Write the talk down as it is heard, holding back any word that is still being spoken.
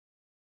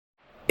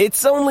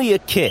It's only a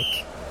kick,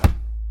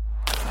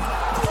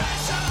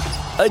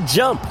 a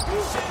jump,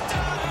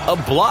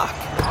 a block.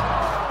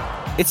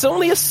 It's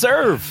only a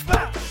serve.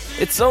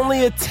 It's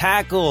only a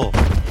tackle,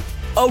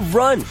 a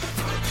run.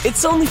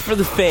 It's only for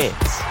the fans.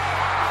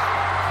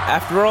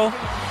 After all,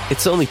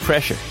 it's only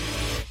pressure.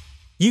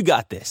 You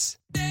got this.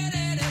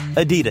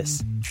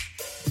 Adidas.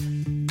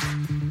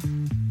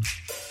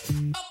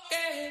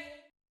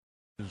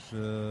 It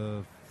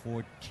was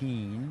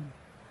 14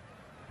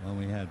 when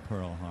we had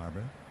Pearl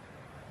Harbor.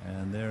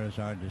 And there is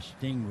our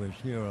distinguished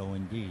hero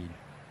indeed.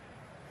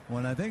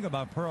 When I think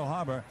about Pearl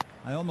Harbor,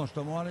 I almost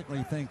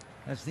automatically think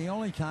that's the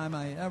only time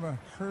I ever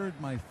heard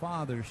my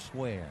father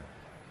swear.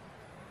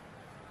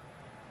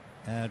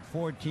 At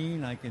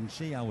 14, I can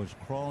see I was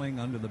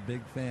crawling under the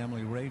big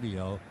family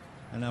radio,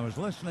 and I was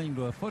listening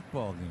to a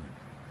football game.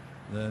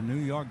 The New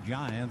York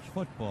Giants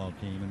football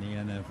team in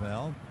the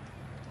NFL.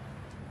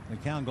 The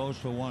count goes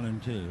to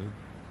 1-2.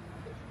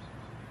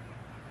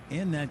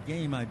 In that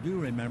game, I do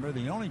remember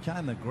the only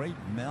time the great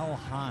Mel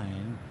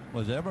Hein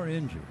was ever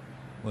injured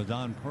was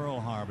on Pearl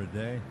Harbor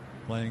Day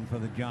playing for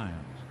the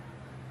Giants.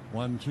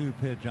 1-2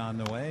 pitch on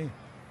the way.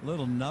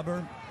 Little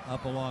nubber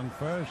up along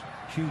first.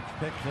 Chooch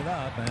picks it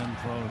up and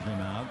throws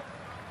him out.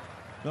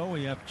 So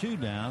we have 2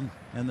 down,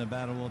 and the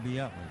batter will be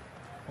Utley.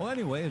 Well,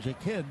 anyway, as a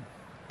kid,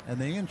 and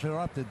they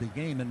interrupted the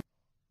game. And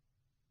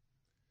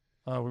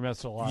we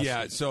missed a lot.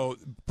 Yeah, so,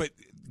 but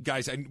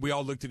guys, we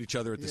all looked at each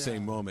other at the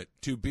same moment.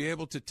 To be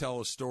able to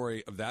tell a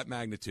story of that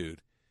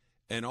magnitude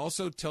and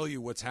also tell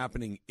you what's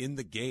happening in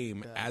the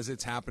game as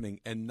it's happening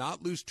and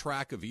not lose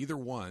track of either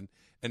one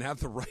and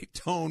have the right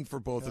tone for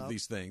both of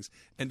these things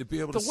and to be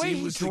able to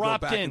seamlessly go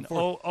back and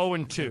forth. The way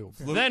he dropped in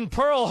 0-2. Then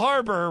Pearl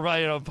Harbor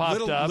popped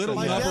up. Little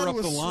number up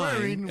the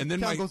line. And then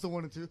goes to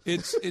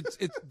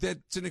 1-2.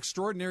 That's an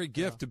extraordinary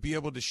gift to be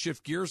able to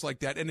shift gears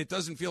like that, and it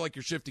doesn't feel like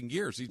you're shifting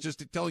gears. He's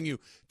just telling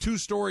you 2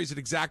 stories at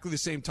exactly the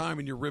same time,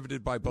 and you're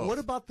riveted by both. What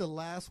about the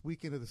last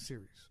weekend of the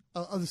series,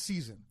 of the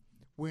season,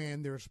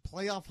 when there's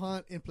playoff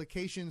hunt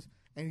implications,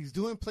 and he's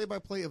doing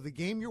play-by-play of the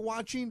game you're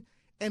watching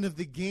and of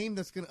the game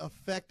that's going to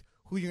affect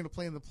who you're going to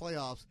play in the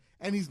playoffs,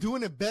 and he's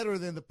doing it better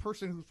than the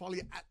person who's probably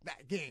at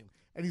that game,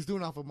 and he's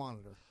doing it off a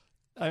monitor.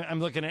 I'm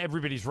looking at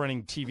everybody's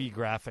running TV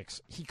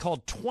graphics. He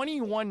called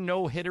 21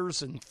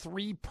 no-hitters in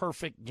 3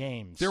 perfect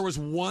games. There was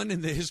one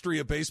in the history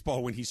of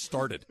baseball when he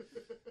started.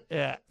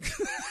 Yeah.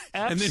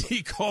 And then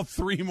he called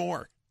 3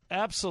 more.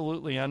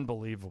 Absolutely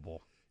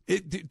unbelievable.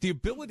 The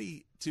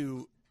ability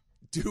to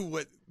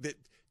do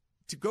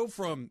to go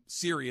from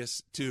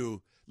serious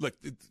to, look,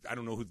 I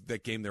don't know who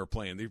that game they were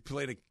playing. They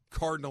played a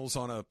Cardinals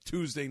on a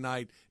Tuesday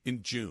night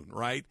in June,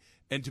 right?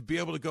 And to be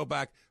able to go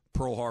back,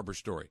 Pearl Harbor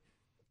story,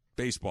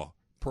 baseball,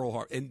 Pearl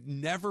Harbor, and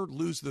never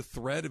lose the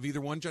thread of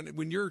either one. John,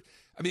 when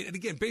and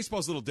again,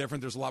 baseball's a little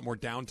different. There's a lot more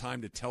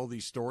downtime to tell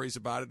these stories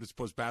about it as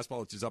opposed to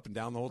basketball, which is up and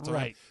down the whole time.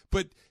 Right.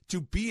 But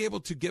to be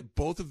able to get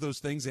both of those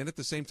things in at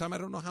the same time, I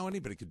don't know how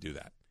anybody could do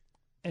that.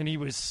 And he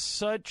was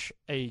such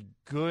a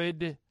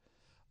good,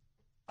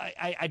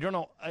 I don't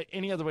know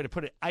any other way to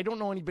put it. I don't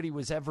know anybody who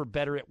was ever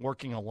better at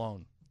working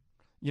alone.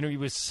 He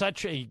was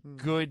such a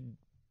good,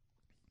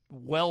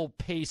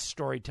 well-paced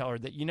storyteller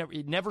that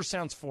it never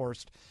sounds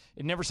forced.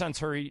 It never sounds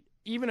hurried.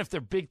 Even if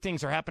the big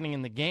things are happening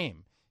in the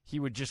game, he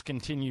would just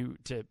continue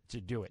to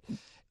do it.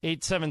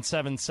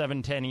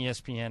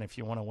 877-710-ESPN if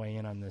you want to weigh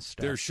in on this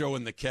stuff. They're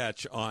showing The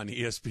Catch on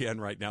ESPN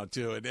right now,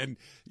 too. And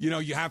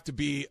you have to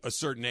be a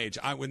certain age.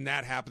 When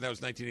that happened, that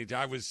was 1980.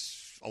 I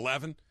was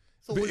 11.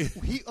 So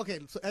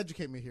so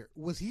educate me here.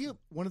 Was he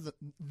one of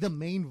the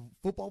main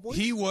football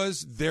voices? He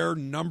was their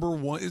number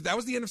one. That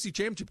was the NFC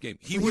Championship game.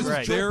 He was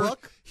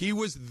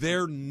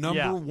their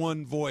number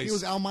one voice. He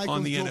was Al Michaels,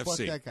 on the Joe NFC. Buck,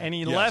 that guy. And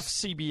he left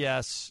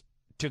CBS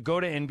to go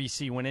to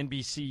NBC when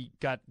NBC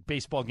got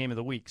Baseball Game of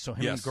the Week. So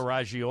him and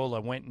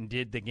Garagiola went and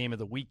did the Game of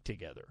the Week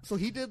together. So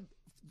he did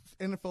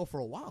NFL for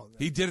a while. Then.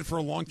 He did it for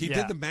a long time. He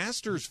did the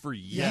Masters for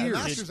years. Yeah, the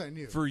Masters I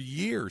knew. For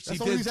years. That's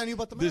the only reason I knew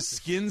about the Masters. The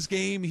Skins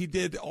game. He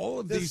did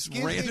all of these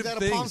random out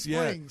things. Of Palm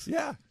Springs.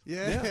 Yeah.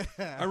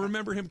 I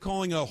remember him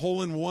calling a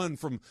hole-in-one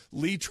from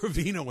Lee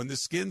Trevino in the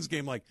Skins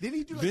game. Didn't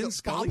he do Vince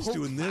Scully's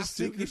doing this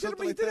too. He did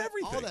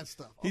everything. All that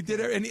stuff. Okay. He did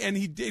it, and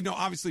he did.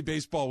 Obviously,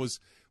 baseball was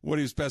what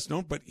he was best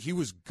known, but he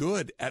was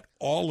good at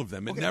all of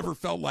them. It never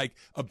felt like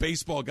a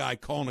baseball guy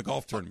calling a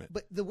golf tournament.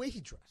 But the way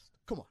he dressed,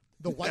 come on.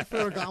 The white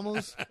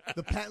Ferragamos,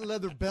 the patent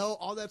leather belt,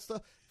 all that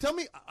stuff. Tell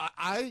me,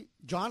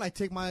 John, I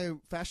take my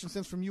fashion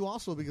sense from you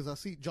also because I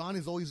see John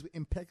is always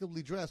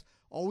impeccably dressed,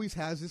 always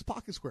has his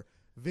pocket square.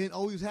 Vin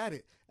always had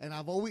it. And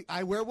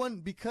I wear one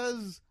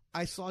because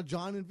I saw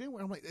John and Vin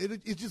wear it. I'm like,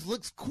 it just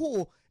looks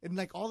cool. And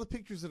all the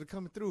pictures that are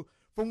coming through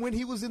from when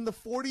he was in the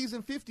 40s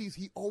and 50s,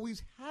 he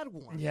always had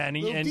one. Yeah,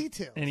 and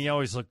details. And he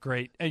always looked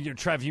great. And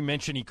Trev, you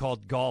mentioned he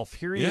called golf.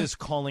 Here he is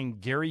calling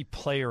Gary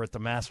Player at the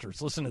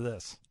Masters. Listen to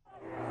this.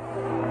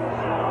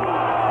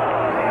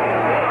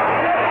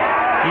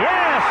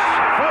 Yes,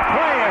 for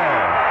Player.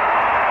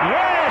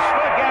 Yes,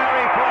 for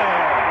Gary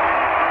Player.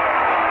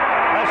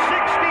 A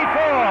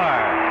 64.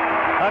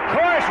 A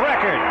course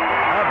record.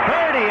 A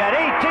birdie at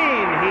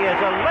 18. He is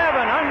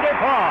 11 under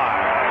par.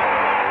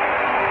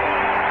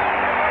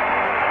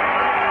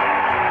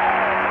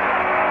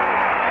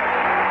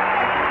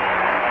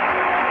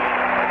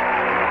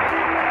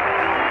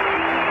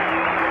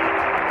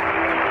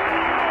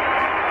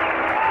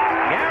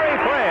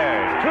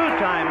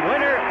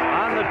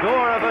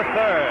 the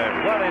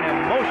third. What an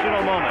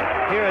emotional moment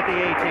here at the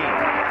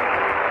 18th.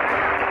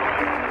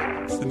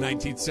 It's the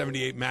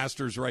 1978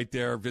 Masters right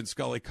there. Vin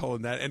Scully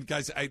calling that. And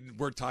guys,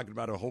 we're talking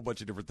about a whole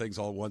bunch of different things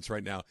all at once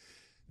right now.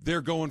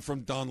 They're going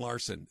from Don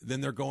Larson. Then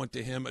they're going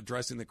to him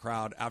addressing the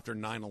crowd after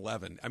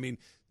 9/11. I mean,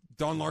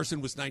 Don Larson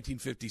was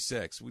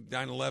 1956.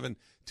 9/11,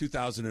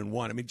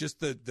 2001. I mean, just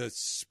the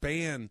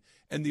span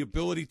and the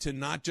ability to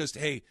not just,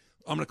 hey,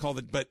 I'm going to call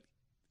it, but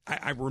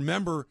I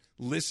remember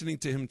listening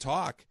to him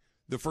talk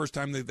the first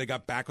time they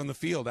got back on the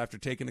field after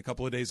taking a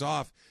couple of days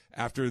off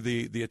after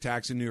the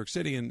attacks in New York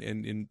City and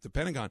in the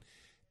Pentagon.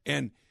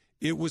 And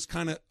it was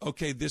kind of,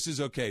 okay, this is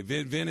okay.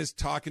 Vin is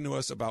talking to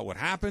us about what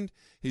happened.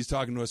 He's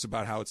talking to us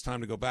about how it's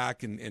time to go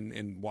back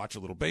and watch a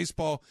little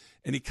baseball.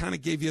 And he kind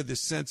of gave you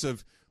this sense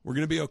of, we're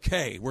going to be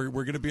okay. We're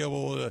going to be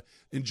able to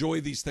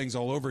enjoy these things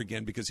all over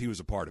again because he was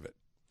a part of it.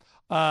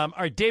 All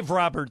right, Dave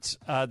Roberts,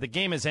 the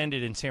game has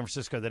ended in San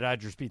Francisco. The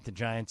Dodgers beat the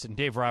Giants, and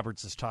Dave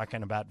Roberts is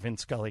talking about Vin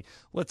Scully.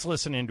 Let's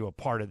listen into a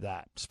part of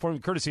that,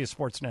 courtesy of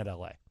Sportsnet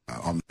LA.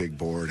 On the big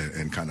board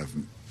and kind of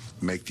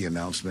make the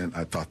announcement,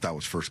 I thought that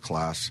was first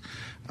class.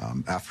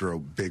 After a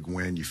big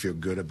win, you feel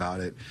good about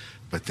it,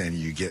 but then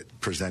you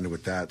get presented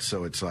with that,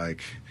 so it's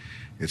like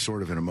it's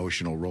sort of an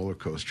emotional roller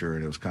coaster,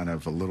 and it was kind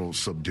of a little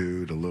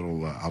subdued,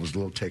 I was a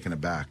little taken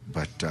aback,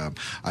 but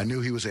I knew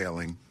he was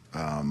ailing,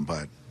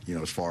 but you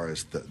know, as far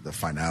as the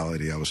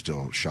finality, I was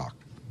still shocked.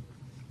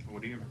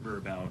 What do you remember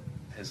about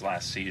his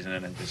last season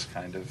and just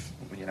kind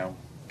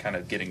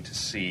of getting to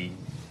see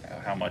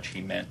how much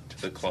he meant to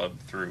the club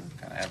through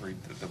kind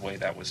of the way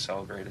that was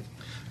celebrated?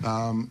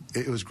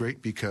 It was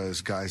great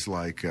because guys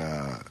like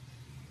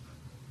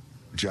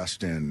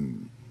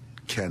Justin,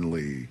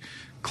 Kenley,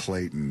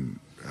 Clayton,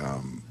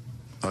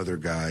 other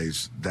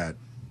guys that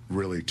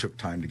really took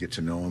time to get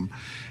to know him.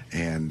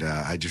 And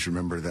I just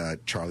remember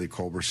that Charlie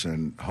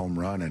Culberson home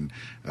run, and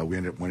we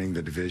ended up winning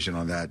the division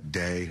on that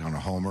day on a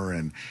homer.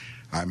 And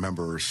I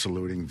remember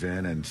saluting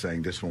Vin and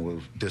saying this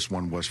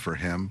one was for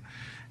him.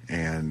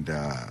 And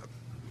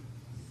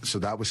so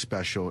that was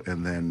special.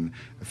 And then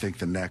I think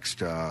the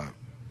next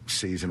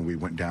season we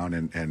went down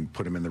and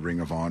put him in the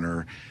Ring of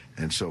Honor.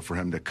 And so for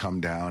him to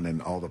come down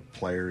and all the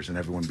players and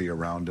everyone be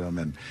around him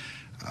and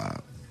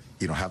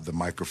have the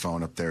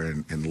microphone up there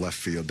in left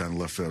field, down the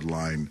left field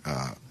line,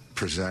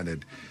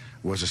 presented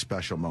was a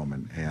special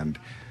moment. And,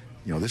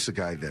 this is a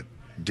guy that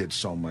did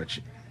so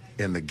much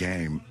in the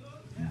game,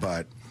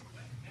 but,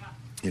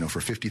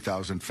 for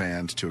 50,000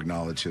 fans to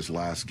acknowledge his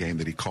last game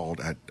that he called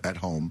at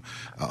home,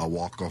 a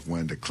walk-off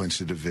win to clinch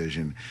the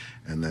division,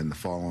 and then the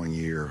following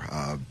year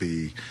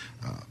be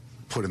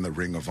put in the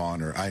Ring of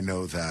Honor, I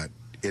know that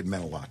it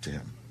meant a lot to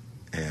him.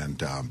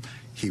 And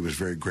he was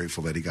very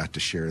grateful that he got to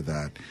share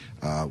that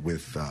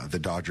with the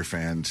Dodger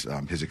fans,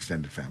 his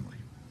extended family.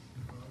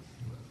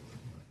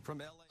 From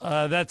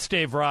LA. That's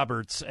Dave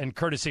Roberts, and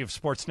courtesy of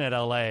Sportsnet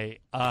LA,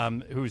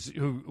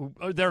 who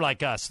they're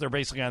like us. They're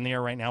basically on the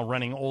air right now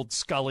running old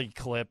Scully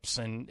clips,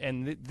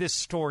 and this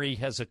story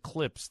has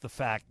eclipsed the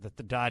fact that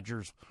the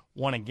Dodgers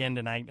won again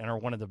tonight and are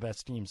one of the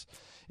best teams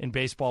in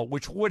baseball,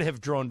 which would have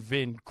driven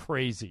Vin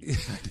crazy.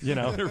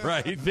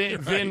 Right.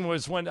 Vin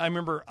was one. I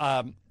remember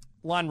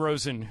Lon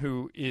Rosen,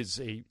 who is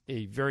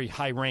a very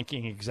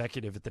high-ranking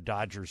executive at the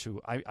Dodgers,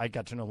 who I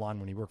got to know Lon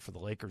when he worked for the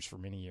Lakers for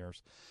many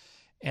years.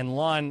 And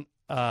Lon,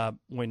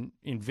 when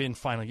in Vin's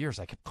final years,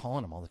 I kept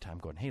calling him all the time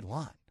going, hey,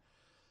 Lon,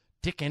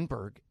 Dick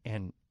Enberg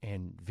and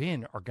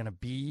Vin are going to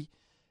be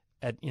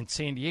in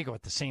San Diego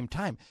at the same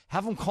time.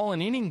 Have them call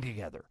an inning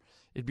together.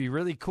 It'd be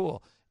really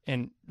cool.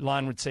 And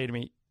Lon would say to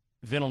me,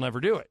 Vin will never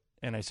do it.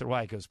 And I said,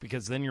 why? He goes,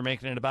 because then you're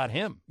making it about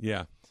him.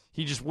 Yeah.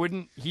 He just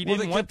wouldn't. He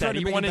didn't want that.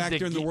 He wanted back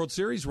during the World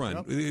Series run a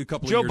couple of years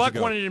ago. Joe Buck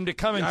wanted him to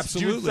come and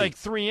do like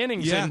 3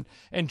 innings. Yeah.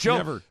 And Joe,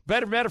 Never.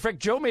 matter of fact,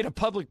 Joe made a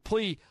public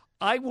plea.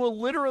 I will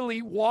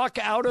literally walk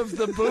out of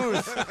the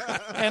booth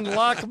and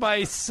lock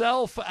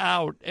myself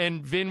out.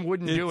 And Vin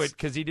wouldn't do it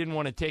because he didn't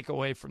want to take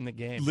away from the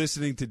game.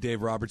 Listening to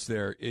Dave Roberts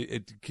there,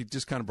 it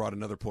just kind of brought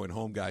another point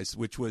home, guys,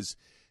 which was,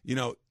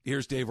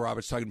 here's Dave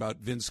Roberts talking about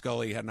Vin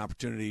Scully had an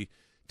opportunity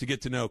to get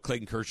to know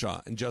Clayton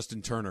Kershaw and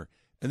Justin Turner.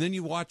 And then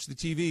you watch the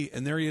TV,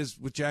 and there he is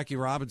with Jackie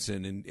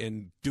Robinson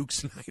and Duke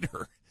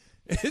Snider.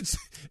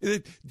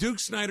 Duke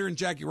Snider and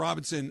Jackie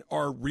Robinson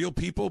are real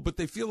people, but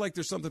they feel like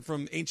there's something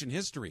from ancient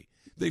history.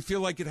 They feel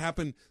like it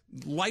happened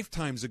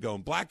lifetimes ago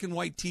in black and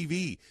white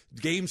TV,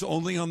 games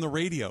only on the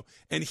radio.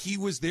 And he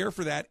was there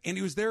for that, and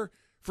he was there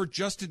for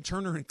Justin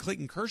Turner and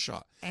Clayton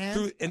Kershaw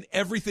and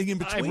everything in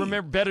between. I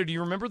remember better. Do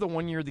you remember the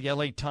one year the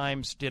L.A.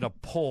 Times did a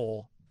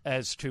poll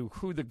as to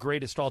who the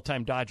greatest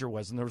all-time Dodger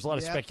was, and there was a lot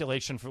of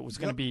speculation if it was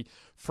going to be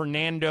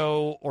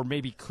Fernando or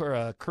maybe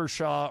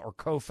Kershaw or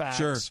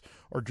Koufax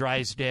or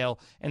Drysdale,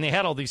 and they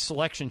had all these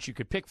selections you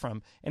could pick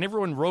from, and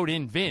everyone wrote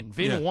in Vin.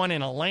 Vin won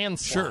in a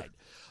landslide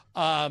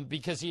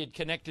because he had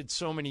connected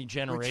so many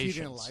generations. Which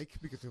he didn't like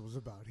because it was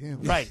about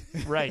him. Right.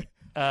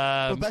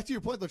 But back to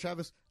your point, though,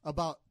 Travis,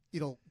 about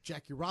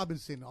Jackie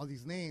Robinson, all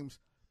these names,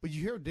 but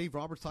you hear Dave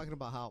Roberts talking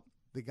about how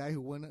the guy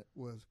who won it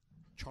was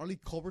Charlie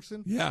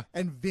Culberson. Yeah.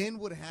 And Vin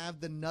would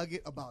have the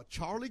nugget about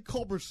Charlie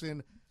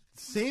Culberson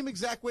same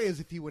exact way as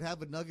if he would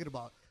have a nugget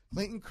about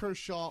Clayton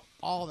Kershaw,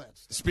 all that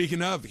stuff.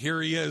 Speaking of,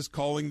 here he is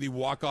calling the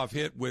walk-off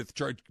hit with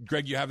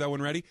Greg, you have that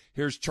one ready?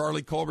 Here's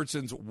Charlie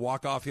Culberson's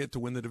walk-off hit to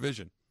win the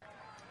division.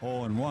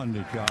 0-1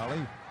 to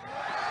Charlie.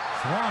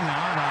 Swung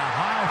on a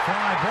high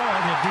fly ball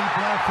to deep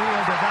left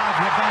field. The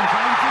Dodger fans,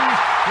 Yankees,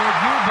 would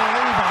you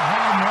believe a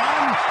home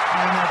run?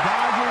 And the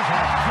Dodgers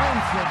have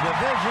clinched the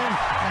division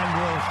and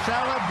will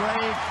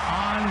celebrate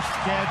on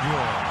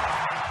schedule.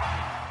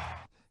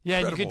 Yeah,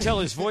 and you Incredible. could tell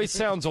his voice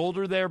sounds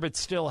older there, but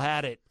still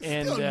had it.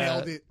 And Still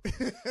nailed it.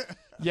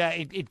 yeah,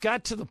 it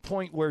got to the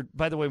point where,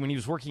 by the way, when he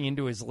was working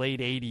into his late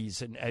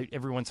 80s, and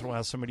every once in a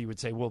while somebody would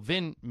say, well,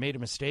 Vin made a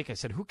mistake. I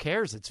said, who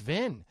cares? It's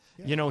Vin.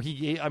 Yeah. You know,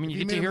 you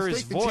get to hear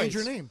his voice. Change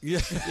your name.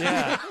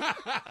 Yeah.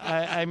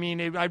 I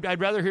mean, I'd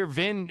rather hear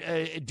Vin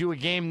do a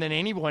game than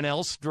anyone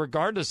else,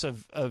 regardless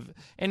of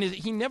and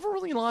he never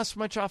really lost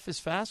much off his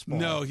fastball.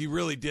 No, he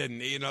really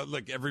didn't. You know,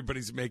 look,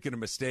 everybody's making a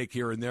mistake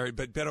here and there.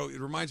 But, Beto,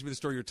 it reminds me of the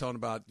story you're telling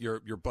about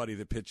your buddy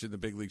that pitched in the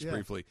big leagues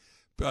briefly.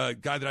 Guy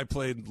that I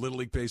played Little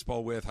League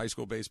baseball with, high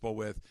school baseball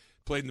with,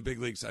 played in the big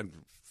leagues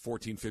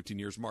 14, 15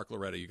 years. Mark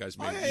Loretta, you guys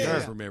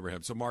remember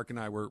him. So Mark and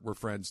I were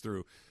friends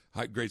through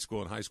grade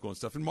school and high school and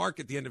stuff. And Mark,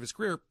 at the end of his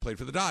career, played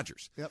for the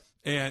Dodgers. Yep.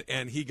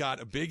 And he got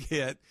a big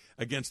hit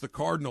against the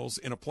Cardinals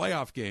in a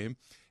playoff game.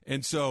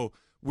 And so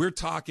we're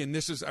talking.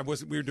 We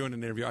were doing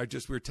an interview. We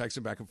were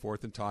texting back and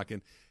forth and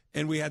talking.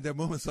 And we had that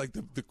moments like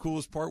the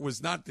coolest part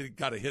was not that he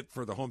got a hit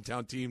for the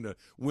hometown team to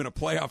win a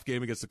playoff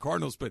game against the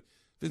Cardinals, but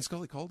Vin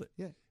Scully called it.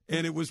 Yeah.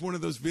 And it was one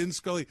of those Vin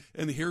Scully,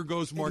 and here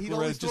goes Mark He'd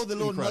Loretta. always throw the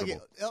little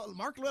incredible. nugget.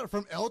 Mark Loretta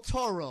from El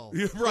Toro.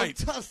 Yeah, right.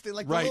 From Tustin,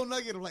 like Right. the little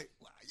nugget of like,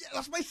 yeah,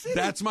 that's my city.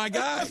 That's my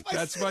guy.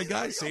 That's my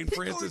guy. St.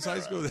 Francis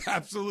High School.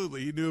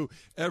 Absolutely. He knew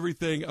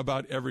everything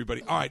about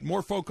everybody. All right,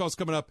 more phone calls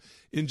coming up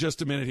in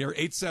just a minute here.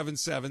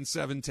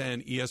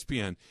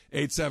 877-710-ESPN.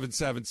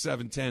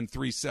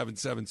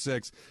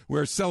 877-710-3776.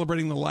 We're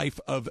celebrating the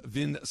life of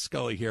Vin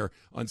Scully here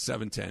on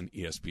 710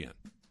 ESPN.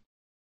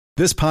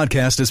 This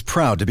podcast is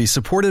proud to be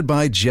supported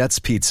by Jets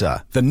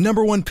Pizza, the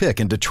 #1 pick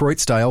in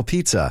Detroit-style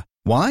pizza.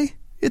 Why?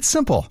 It's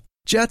simple.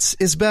 Jets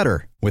is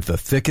better. With the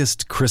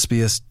thickest,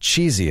 crispiest,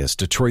 cheesiest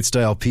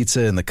Detroit-style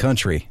pizza in the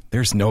country,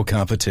 there's no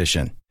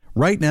competition.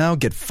 Right now,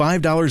 get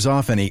 $5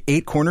 off any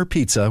 8-corner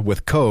pizza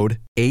with code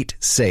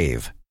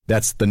 8SAVE.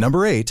 That's the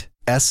number 8,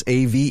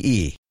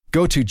 SAVE.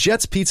 Go to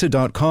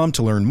jetspizza.com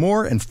to learn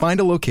more and find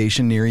a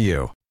location near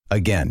you.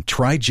 Again,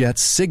 try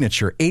Jet's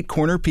signature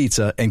 8-corner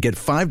pizza and get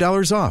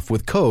 $5 off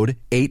with code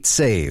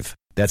 8SAVE.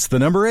 That's the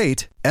number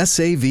 8,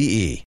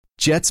 SAVE.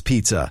 Jet's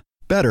Pizza.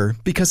 Better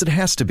because it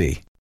has to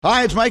be.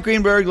 Hi, it's Mike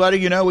Greenberg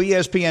letting you know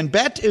ESPN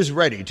Bet is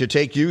ready to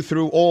take you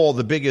through all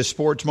the biggest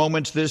sports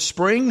moments this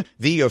spring.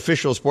 The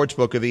official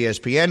sportsbook of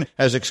ESPN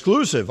has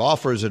exclusive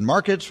offers and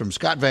markets from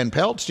Scott Van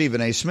Pelt,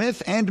 Stephen A.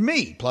 Smith, and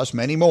me, plus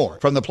many more.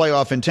 From the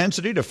playoff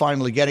intensity to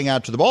finally getting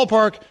out to the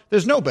ballpark,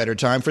 there's no better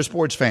time for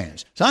sports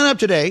fans. Sign up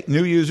today.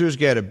 New users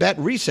get a bet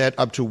reset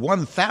up to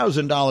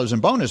 $1,000 in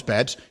bonus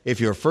bets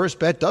if your first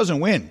bet doesn't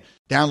win.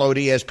 Download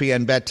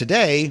ESPN Bet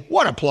today.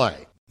 What a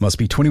play. Must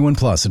be 21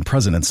 plus and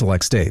present in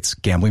select states.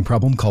 Gambling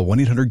problem? Call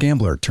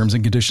 1-800-GAMBLER. Terms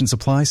and conditions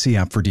apply. See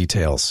app for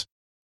details.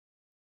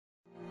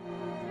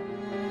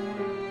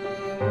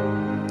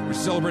 We're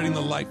celebrating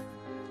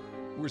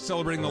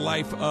the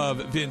life of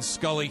Vin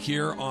Scully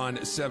here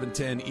on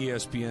 710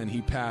 ESPN.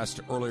 He passed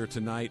earlier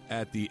tonight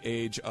at the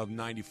age of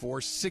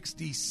 94,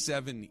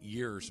 67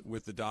 years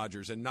with the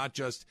Dodgers, and not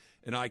just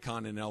an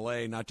icon in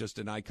L.A., not just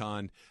an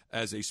icon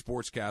as a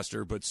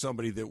sportscaster, but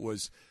somebody that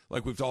was,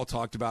 like we've all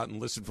talked about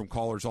and listened from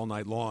callers all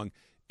night long,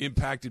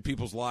 impacted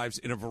people's lives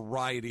in a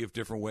variety of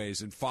different ways,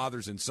 and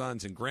fathers and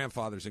sons and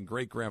grandfathers and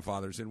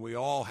great-grandfathers, and we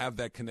all have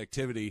that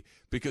connectivity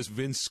because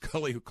Vin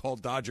Scully, who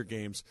called Dodger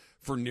games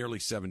for nearly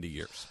 70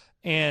 years.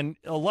 And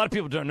a lot of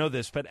people don't know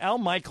this, but Al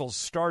Michaels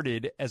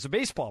started as a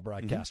baseball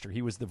broadcaster. Mm-hmm.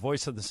 He was the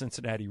voice of the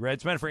Cincinnati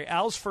Reds. Matter of fact,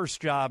 Al's first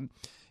job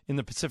in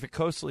the Pacific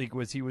Coast League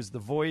was he was the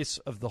voice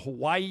of the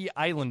Hawaii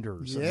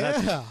Islanders.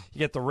 Yeah. He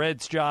got the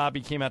Reds job.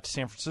 He came out to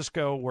San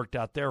Francisco, worked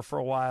out there for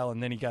a while,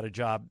 and then he got a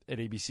job at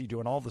ABC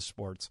doing all the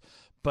sports.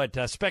 But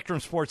Spectrum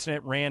Sportsnet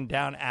ran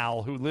down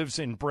Al, who lives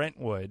in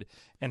Brentwood,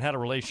 and had a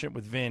relationship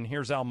with Vin.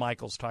 Here's Al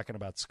Michaels talking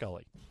about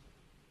Scully.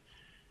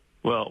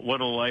 Well,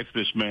 what a life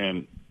this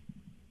man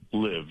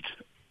lived.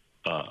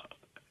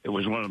 It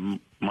was one of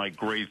my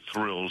great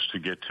thrills to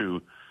get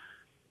to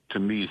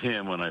meet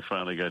him when I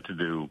finally got to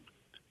do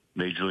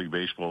Major League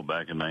Baseball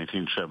back in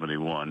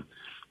 1971.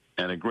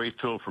 And a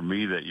great thrill for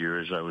me that year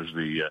is I was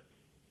the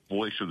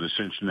voice of the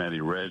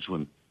Cincinnati Reds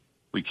when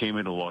we came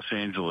into Los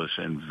Angeles,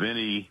 and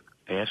Vinny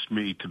asked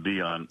me to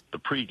be on the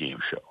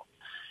pregame show.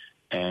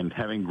 And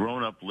having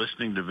grown up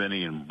listening to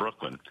Vinny in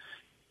Brooklyn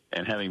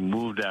and having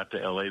moved out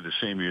to L.A. the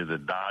same year the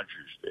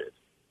Dodgers did,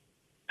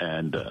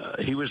 and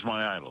he was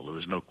my idol. There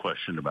was no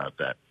question about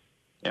that.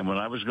 And when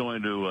I was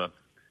going to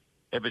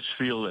Ebbets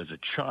Field as a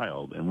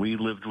child, and we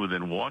lived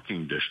within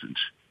walking distance,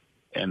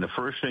 and the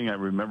first thing I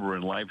remember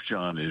in life,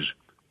 John, is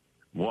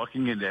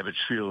walking into Ebbets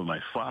Field with my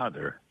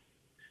father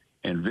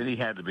And Vinny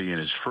had to be in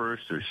his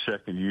first or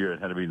second year.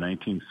 It had to be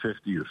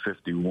 1950 or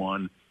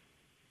 51.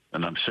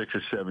 And I'm 6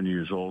 or 7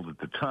 years old at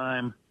the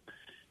time.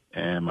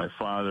 And my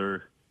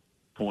father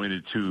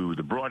pointed to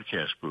the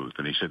broadcast booth,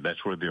 and he said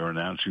that's where they are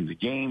announcing the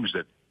games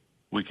that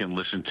we can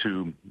listen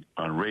to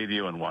on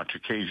radio and watch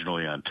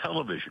occasionally on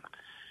television.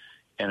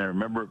 And I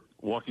remember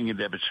walking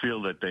into Ebbets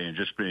Field that day and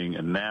just being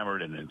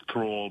enamored and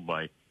enthralled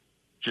by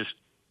just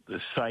the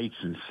sights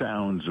and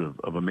sounds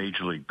of a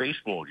Major League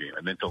Baseball game.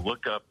 And then to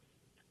look up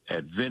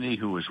at Vinny,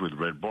 who was with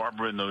Red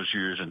Barber in those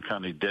years, and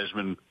Connie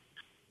Desmond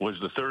was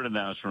the third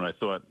announcer, and I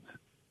thought,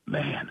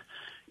 man,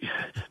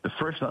 the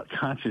first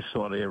conscious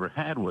thought I ever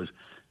had was,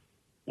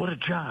 what a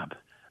job.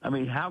 I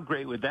mean, how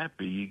great would that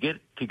be? You get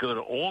to go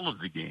to all of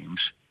the games,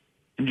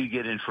 and you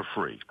get in for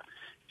free.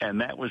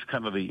 And that was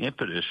kind of the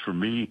impetus for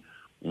me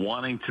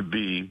wanting to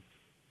be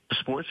a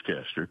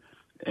sportscaster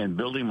and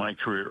building my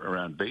career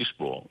around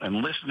baseball and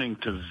listening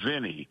to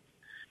Vinny.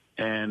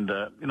 And,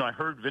 I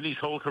heard Vinny's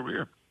whole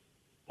career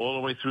all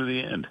the way through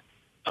the end.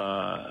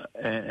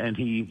 And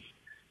he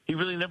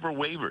really never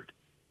wavered.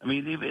 I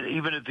mean,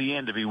 even at the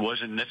end, if he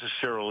wasn't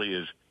necessarily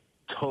as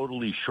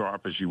totally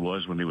sharp as he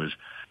was when he was,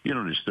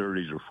 in his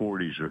 30s or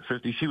 40s or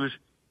 50s,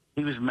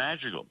 he was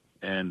magical.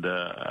 And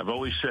I've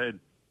always said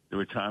there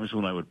were times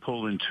when I would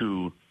pull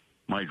into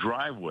my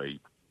driveway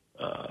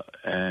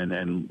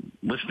and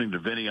listening to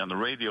Vinny on the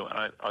radio,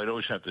 I'd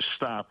always have to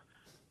stop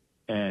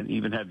and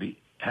even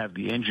have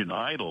the engine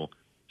idle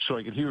so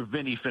I could hear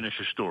Vinny finish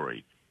a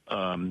story.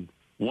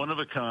 One of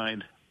a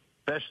kind,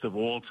 best of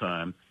all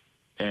time.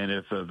 And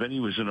if Vinny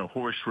was in a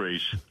horse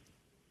race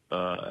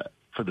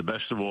for the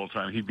best of all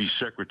time, he'd be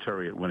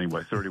Secretariat winning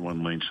by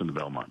 31 lengths in the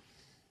Belmont.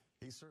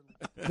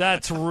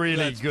 That's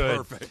really good.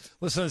 Perfect.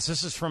 Listen,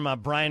 this is from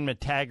Brian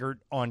McTaggart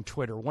on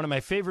Twitter. One of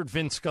my favorite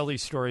Vin Scully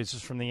stories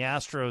is from the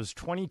Astros'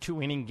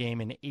 22-inning game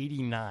in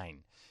 '89.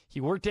 He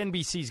worked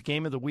NBC's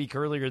Game of the Week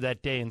earlier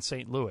that day in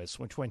St. Louis,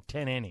 which went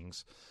 10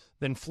 innings,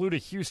 then flew to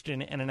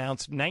Houston and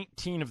announced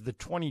 19 of the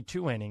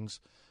 22 innings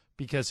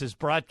because his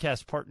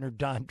broadcast partner,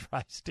 Don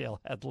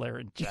Drysdale, had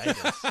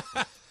laryngitis.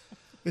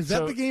 Is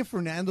that the game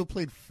Fernando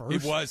played first?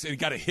 It was. And he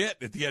got a hit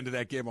at the end of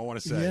that game, I want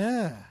to say.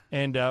 Yeah.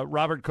 And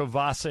Robert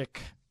Kovacic,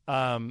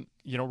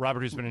 Robert,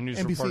 who's been a news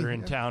NBC, reporter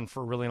in town for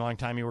a really long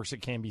time, he works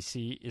at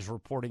KNBC, is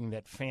reporting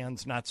that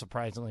fans, not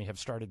surprisingly, have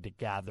started to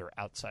gather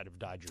outside of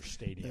Dodger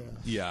Stadium.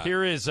 Yeah.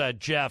 Here is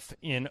Jeff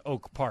in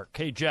Oak Park.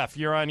 Hey, Jeff,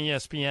 you're on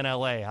ESPN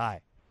LA.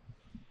 Hi.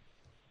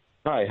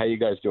 Hi, how you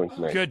guys doing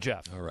tonight? Good,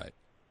 Jeff. All right.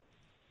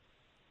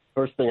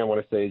 First thing I want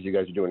to say is you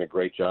guys are doing a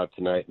great job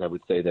tonight, and I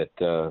would say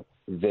that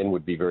Vin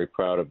would be very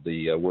proud of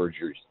the words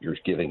you're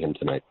giving him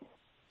tonight.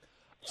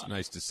 It's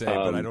nice to say,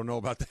 but I don't know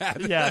about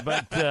that. Yeah,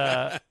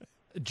 but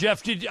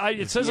Jeff,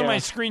 it says on my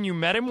screen you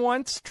met him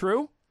once,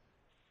 true?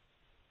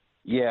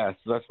 Yeah,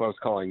 so that's what I was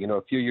calling.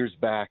 A few years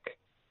back,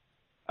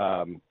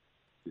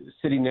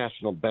 City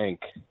National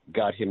Bank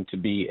got him to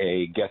be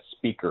a guest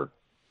speaker.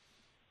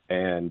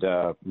 And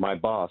my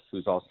boss,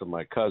 who's also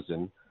my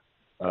cousin,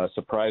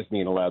 surprised me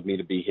and allowed me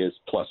to be his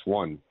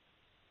 +1.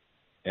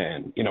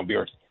 And,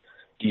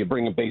 do you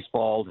bring a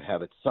baseball to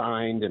have it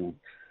signed? And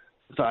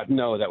I thought,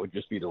 no, that would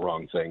just be the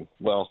wrong thing.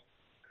 Well,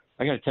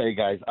 I got to tell you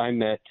guys, I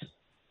met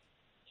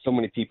so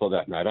many people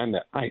that night.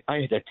 I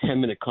had a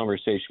 10-minute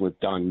conversation with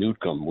Don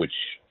Newcomb, which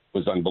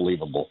was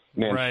unbelievable.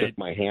 Man shook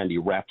my hand. He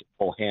wrapped his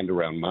whole hand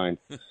around mine.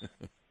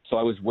 So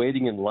I was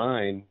waiting in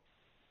line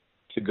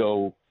to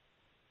go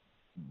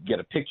get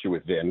a picture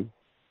with Vin,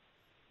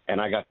 and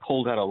I got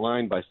pulled out of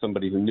line by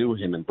somebody who knew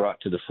him and brought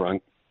to the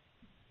front.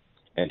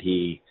 And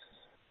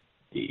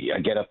I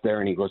get up there,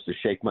 and he goes to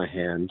shake my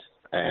hand.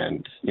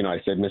 And, I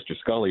said, Mr.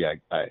 Scully,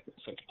 it's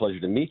such a pleasure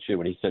to meet you.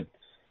 And he said,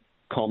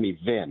 call me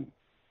Vin.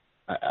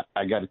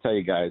 I got to tell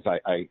you guys,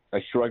 I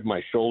shrugged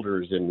my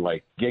shoulders and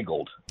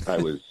giggled. I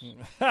was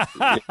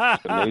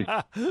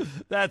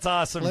amazing. That's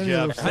awesome,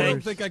 Jeff. I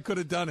don't think I could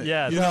have done it.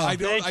 Yeah,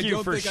 thank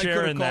you for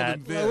sharing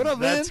that. What up,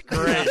 Vin? That's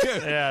great.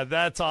 Yeah,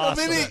 that's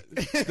awesome.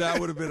 That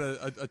would have been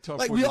a tough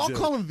one. We all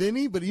call him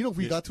Vinny, but if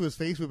we got to his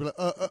face, we'd be like,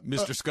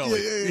 Mr. Scully.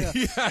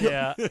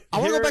 Yeah. I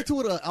want to go back to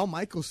what Al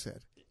Michaels said.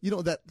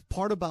 That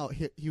part about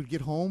he would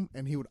get home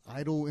and he would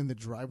idle in the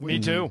driveway. Me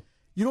too.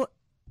 You know what?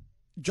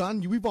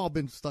 John, we've all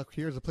been stuck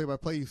here as a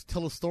play-by-play. You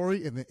tell a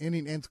story and the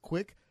inning ends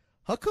quick.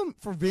 How come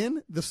for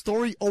Vin, the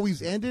story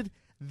always ended,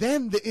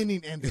 then the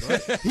inning ended?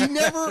 Right? He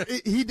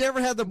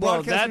never had the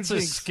broadcast. Well, that's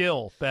a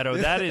skill, Beto.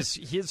 That is,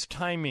 his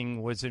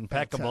timing was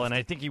impeccable, and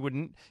I think he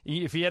wouldn't.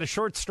 If he had a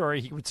short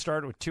story, he would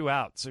start with 2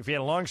 outs. If he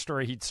had a long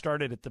story, he'd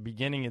start it at the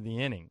beginning of the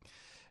inning.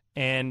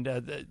 And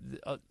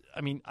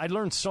I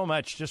learned so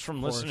much just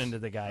from listening to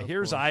the guy.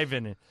 Here's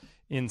Ivan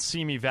in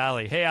Simi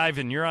Valley. Hey,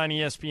 Ivan, you're on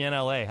ESPN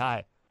LA.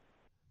 Hi.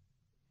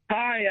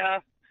 Hi.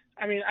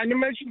 I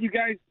mentioned you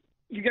guys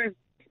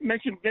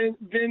mentioned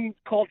Vin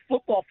called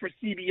football for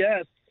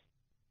CBS.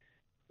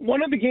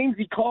 One of the games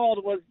he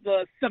called was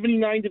the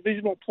 79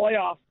 divisional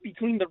playoff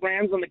between the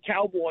Rams and the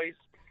Cowboys,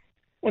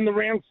 when the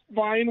Rams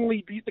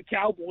finally beat the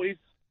Cowboys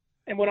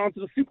and went on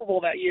to the Super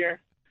Bowl that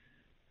year.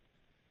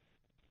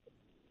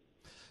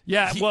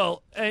 Yeah,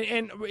 well,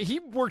 and he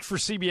worked for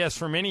CBS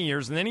for many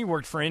years, and then he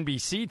worked for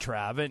NBC,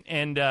 Trav,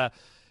 and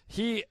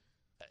he,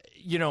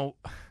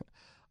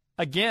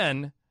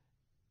 again,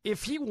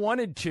 if he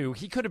wanted to,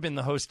 he could have been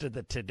the host of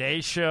the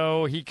Today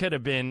Show. He could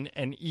have been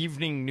an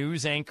evening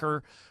news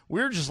anchor.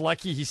 We're just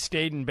lucky he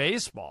stayed in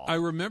baseball. I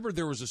remember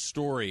there was a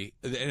story,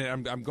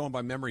 and I'm going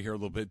by memory here a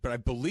little bit, but I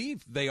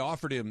believe they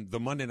offered him the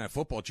Monday Night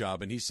Football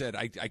job, and he said,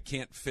 I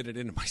can't fit it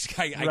into my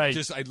schedule.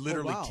 I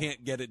literally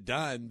can't get it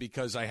done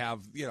because I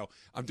have,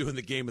 I'm doing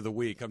the game of the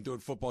week. I'm doing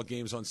football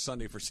games on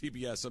Sunday for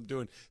CBS. I'm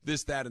doing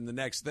this, that, and the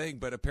next thing.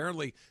 But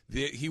apparently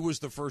he was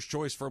the first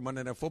choice for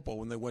Monday Night Football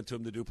when they went to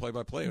him to do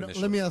play-by-play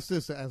initially. Let me ask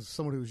this as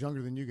someone who's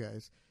younger than you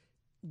guys.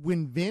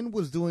 When Vin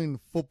was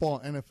doing football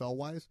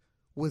NFL-wise,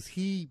 was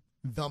he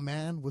the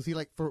man? Was he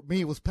like, for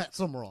me, it was Pat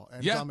Summerall.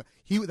 And yeah.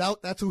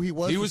 That's who he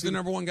was. He was the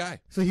number one guy.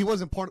 So he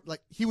wasn't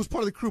he was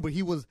part of the crew, but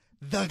he was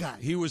the guy.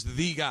 He was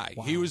the guy.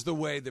 Wow. He was the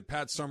way that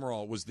Pat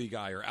Summerall was the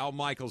guy, or Al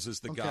Michaels is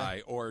the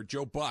guy, or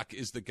Joe Buck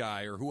is the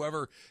guy, or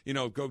whoever,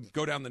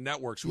 go down the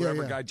networks,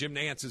 whoever guy, Jim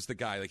Nantz is the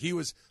guy. Like, he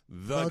was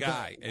the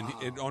guy. Wow.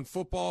 And on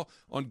football,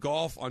 on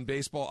golf, on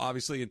baseball,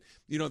 obviously. And,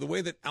 the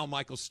way that Al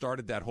Michaels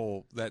started that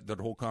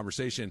whole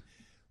conversation,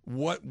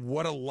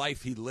 what a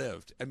life he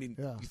lived. I mean,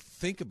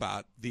 think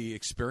about the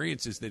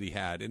experiences that he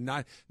had, and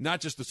not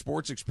just the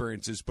sports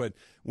experiences, but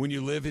when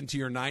you live into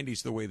your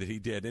 90s the way that he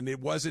did. And it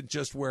wasn't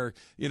just where,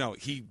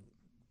 he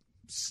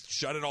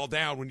shut it all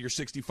down when you're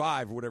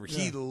 65 or whatever. Yeah.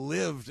 He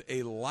lived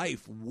a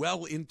life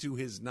well into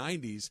his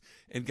 90s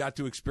and got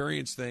to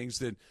experience things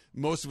that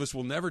most of us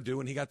will never do,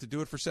 and he got to do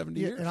it for 70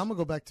 years. And I'm going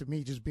to go back to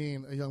me just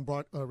being a young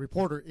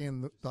reporter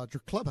in the Dodger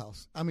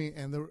clubhouse. I mean,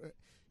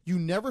 you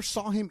never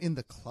saw him in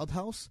the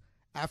clubhouse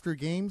after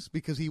games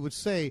because he would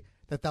say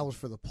that was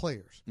for the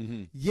players.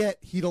 Mm-hmm. Yet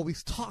he'd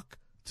always talk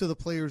to the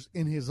players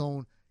in his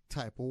own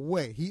type of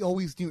way. He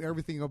always knew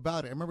everything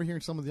about it. I remember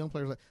hearing some of the young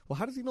players like, well,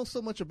 how does he know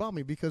so much about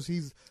me? Because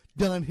he's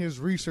done his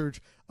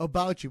research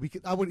about you.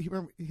 Because I would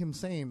remember him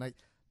saying, like,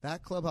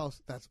 that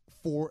clubhouse, that's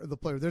for the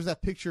players. There's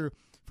that picture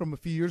from a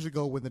few years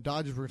ago when the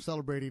Dodgers were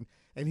celebrating,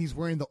 and he's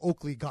wearing the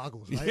Oakley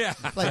goggles, right? Yeah.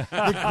 Like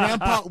the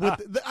grandpa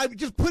I'm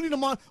just putting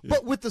him on,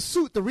 but with the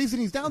suit. The reason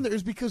he's down there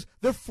is because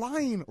they're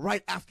flying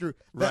right after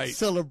that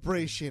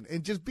celebration,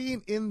 and just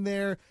being in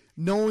there,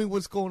 knowing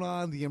what's going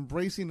on, the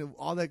embracing of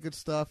all that good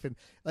stuff, and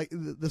like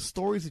the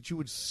stories that you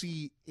would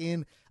see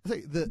in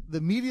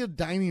the media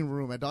dining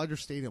room at Dodger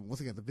Stadium,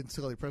 once again, the Vince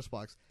Scully press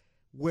box,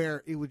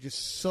 where it was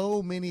just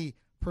so many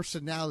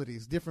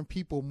personalities, different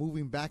people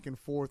moving back and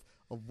forth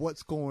of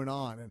what's going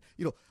on. And,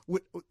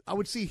 I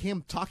would see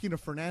him talking to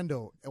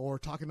Fernando or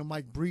talking to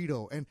Mike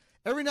Brito, and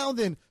every now and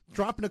then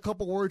dropping a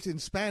couple words in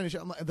Spanish.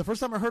 The first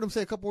time I heard him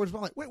say a couple words,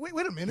 I'm like,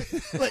 wait a minute.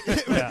 Like,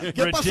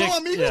 ¿Qué pasó,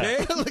 amigo?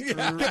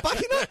 ¿Qué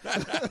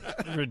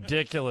página?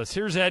 Ridiculous.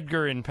 Here's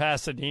Edgar in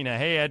Pasadena.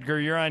 Hey, Edgar,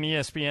 you're on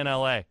ESPN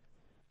LA.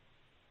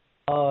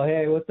 Oh,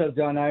 hey, what's up,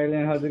 John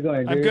Ireland? How's it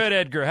going, dude? I'm good,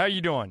 Edgar. How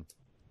you doing?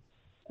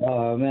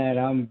 Oh,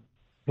 man,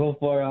 so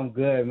far I'm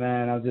good,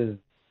 man. I'm just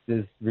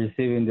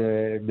receiving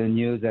the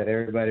news that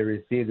everybody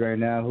received right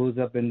now. Who's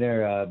up in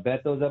there?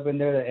 Beto's up in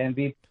there, the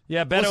MVP.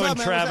 Yeah, Beto and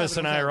Travis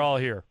and I are all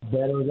here.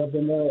 Beto's up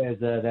in there. Is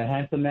the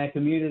handsome man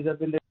comedian's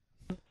up in there?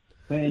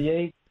 Clinton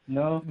Yates?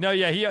 No,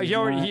 yeah, he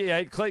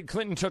already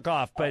Clinton took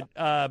off, but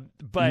yeah,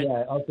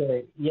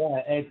 okay,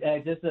 yeah.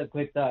 Just a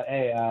quick thought.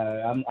 Hey,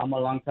 I'm a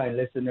long time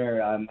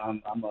listener. I'm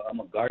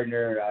a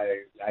gardener.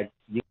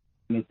 You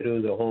me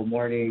through the whole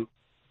morning.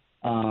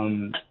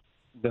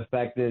 The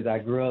fact is, I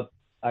grew up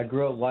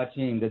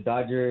watching the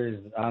Dodgers.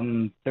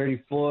 I'm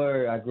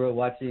 34. I grew up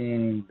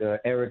watching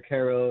the Eric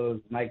Karros,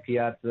 Mike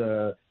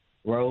Piazza,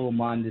 Raul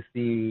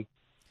Mondesi.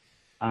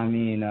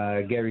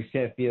 Gary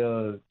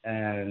Sheffield,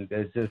 and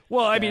it's just.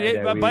 Well,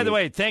 by the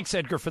way, thanks,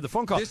 Edgar, for the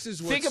phone call. This is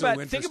think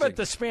what's about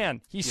the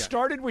span. He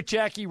started with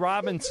Jackie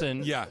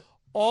Robinson. Yeah.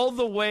 All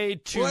the way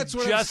to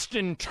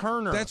Justin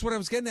Turner. That's what I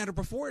was getting at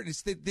before.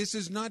 This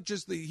is not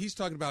just he's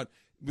talking about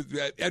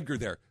Edgar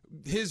there.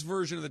 His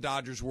version of the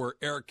Dodgers were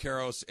Eric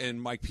Karros and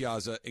Mike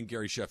Piazza and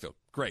Gary Sheffield.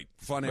 Great,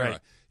 fun era. Right.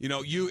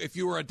 If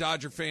you were a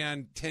Dodger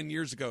fan 10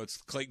 years ago, it's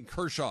Clayton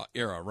Kershaw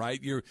era,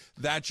 right?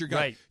 That's your guy.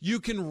 Right.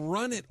 You can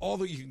run it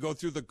you can go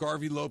through the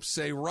Garvey Lopes,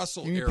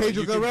 Russell era.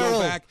 You can go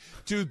back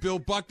to Bill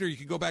Buckner. You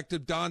can go back to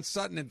Don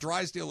Sutton and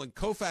Drysdale and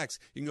Koufax.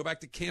 You can go back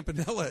to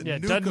Campanella and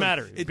it Newcomb. Doesn't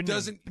matter. It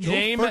doesn't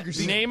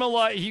name a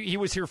lot. He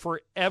was here for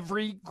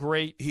every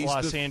great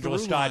Los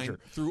Angeles Dodger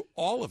through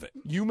all of it.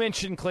 You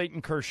mentioned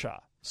Clayton Kershaw.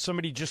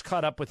 Somebody just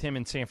caught up with him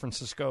in San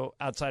Francisco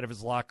outside of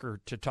his locker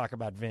to talk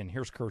about Vin.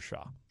 Here's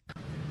Kershaw.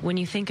 When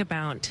you think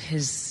about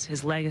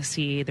his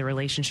legacy, the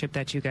relationship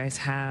that you guys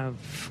have,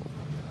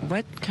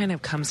 what kind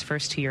of comes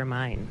first to your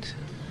mind?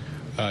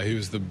 He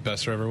was the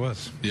best there ever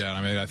was. Yeah,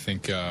 I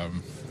think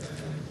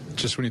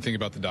just when you think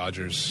about the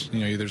Dodgers,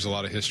 there's a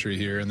lot of history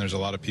here, and there's a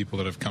lot of people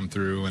that have come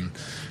through, and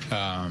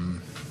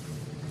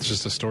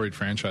just a storied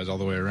franchise all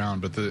the way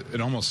around. But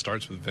it almost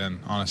starts with Vin,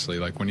 honestly.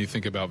 Like when you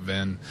think about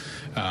Vin,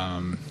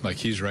 like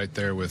he's right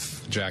there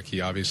with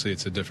Jackie. Obviously,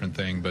 it's a different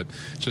thing, but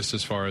just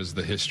as far as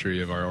the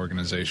history of our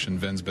organization,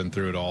 Vin's been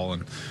through it all,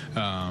 and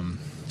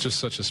just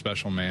such a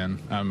special man.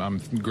 I'm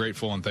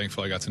grateful and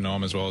thankful I got to know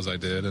him as well as I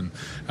did, and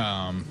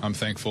I'm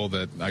thankful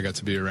that I got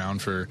to be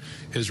around for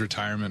his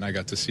retirement. I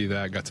got to see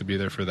that, got to be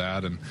there for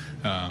that, and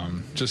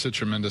just a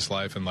tremendous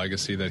life and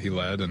legacy that he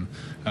led, and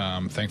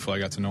thankful I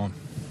got to know him.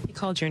 He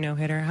called your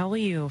no-hitter. How will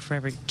you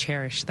forever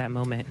cherish that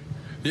moment?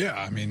 Yeah,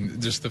 I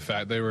mean, just the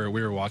fact we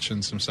were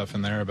watching some stuff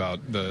in there about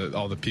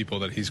all the people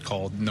that he's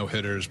called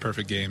no-hitters,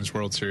 perfect games,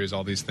 World Series,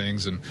 all these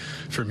things, and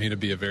for me to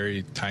be a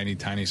very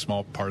tiny,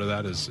 small part of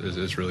that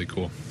is really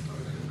cool.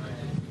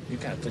 You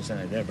kind of touched on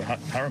it there, but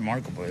how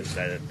remarkable is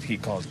that he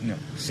calls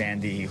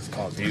Sandy, he's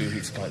called you,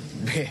 he's called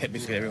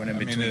basically everyone in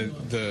between. I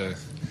mean,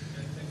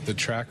 the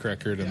track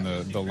record and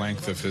the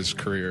length of his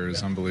career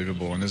is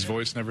unbelievable, and his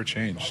voice never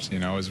changed.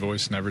 His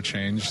voice never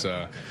changed.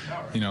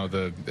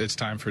 It's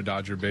time for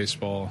Dodger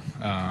baseball,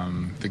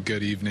 the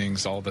good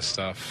evenings, all the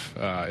stuff.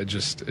 It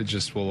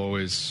just will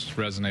always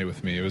resonate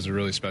with me. It was a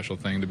really special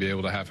thing to be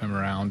able to have him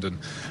around, and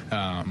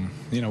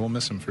we'll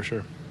miss him for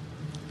sure.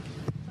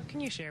 What can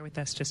you share with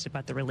us just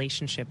about the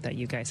relationship that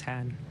you guys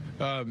had?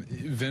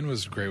 Vin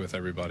was great with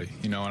everybody,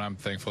 and I'm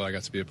thankful I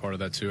got to be a part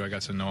of that too. I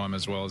got to know him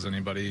as well as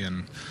anybody,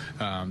 and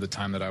the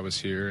time that I was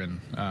here,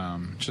 and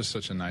just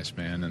such a nice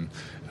man, and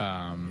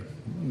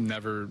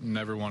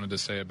never wanted to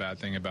say a bad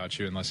thing about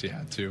you unless he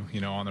had to,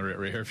 on the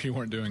radar if you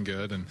weren't doing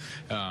good, and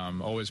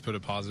always put a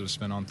positive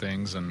spin on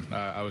things, and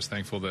I was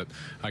thankful that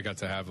I got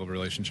to have a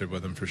relationship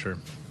with him for sure.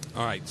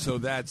 All right, so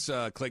that's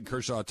Clayton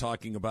Kershaw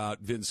talking about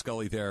Vin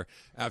Scully there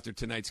after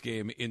tonight's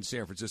game in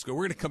San Francisco.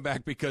 We're going to come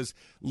back because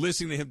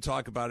listening to him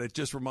talk about it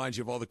just reminds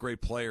you of all the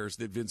great players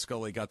that Vin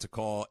Scully got to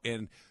call.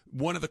 And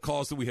one of the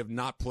calls that we have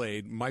not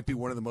played might be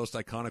one of the most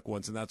iconic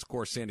ones, and that's, of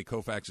course, Sandy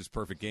Koufax's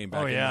perfect game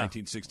back in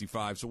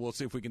 1965. So we'll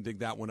see if we can dig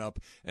that one up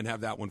and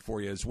have that one for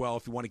you as well.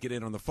 If you want to get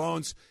in on the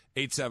phones,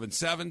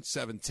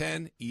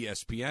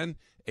 877-710-ESPN.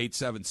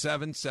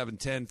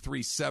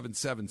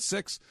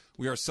 877-710-3776.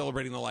 We are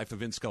celebrating the life of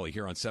Vin Scully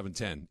here on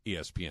 710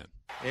 ESPN.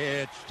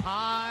 It's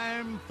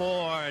time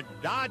for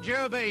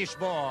Dodger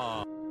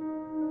Baseball.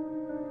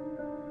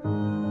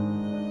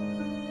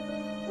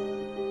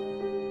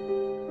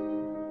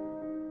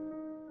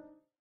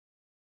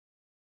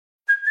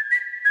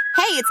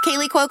 Hey, it's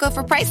Kaylee Cuoco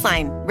for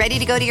Priceline. Ready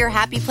to go to your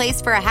happy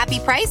place for a happy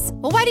price?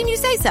 Well, why didn't you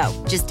say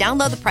so? Just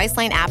download the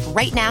Priceline app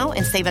right now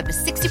and save up to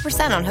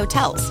 60% on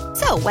hotels.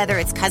 So whether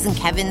it's Cousin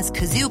Kevin's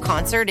Kazoo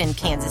Concert in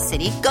Kansas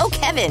City, go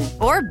Kevin,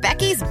 or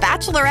Becky's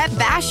Bachelorette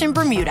Bash in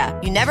Bermuda,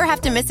 you never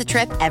have to miss a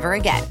trip ever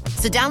again.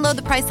 So download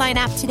the Priceline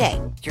app today.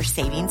 Your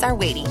savings are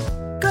waiting.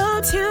 Go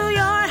to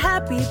your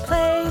happy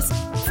place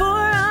for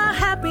a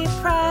happy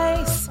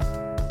price.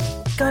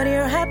 Go to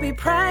your happy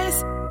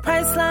price,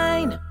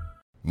 Priceline.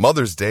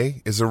 Mother's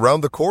Day is around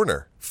the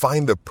corner.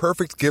 Find the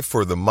perfect gift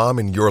for the mom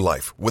in your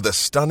life with a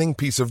stunning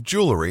piece of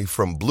jewelry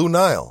from Blue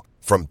Nile.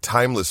 From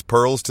timeless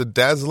pearls to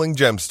dazzling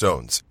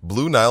gemstones,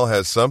 Blue Nile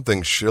has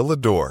something she'll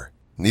adore.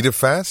 Need it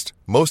fast?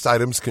 Most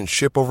items can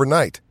ship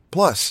overnight.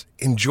 Plus,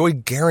 enjoy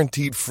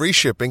guaranteed free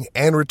shipping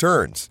and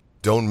returns.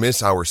 Don't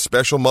miss our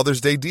special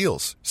Mother's Day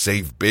deals.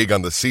 Save big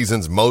on the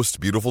season's most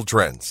beautiful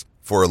trends.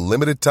 For a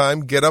limited time,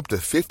 get up to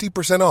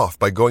 50% off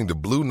by going to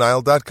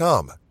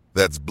BlueNile.com.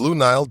 That's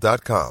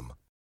BlueNile.com.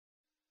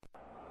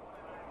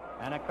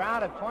 And a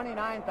crowd of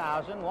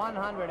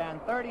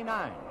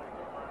 29,139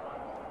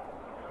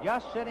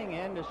 just sitting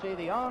in to see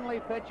the only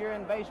pitcher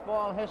in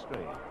baseball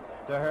history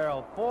to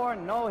hurl 4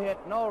 no-hit,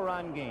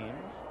 no-run games.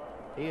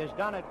 He has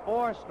done it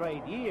 4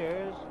 straight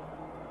years,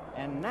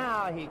 and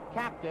now he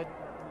capped it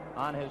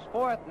on his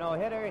 4th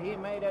no-hitter. He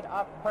made it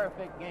a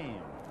perfect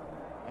game.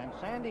 And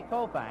Sandy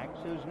Koufax,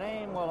 whose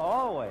name will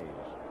always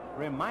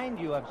remind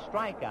you of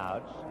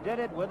strikeouts, did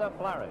it with a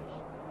flourish.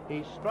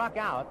 He struck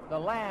out the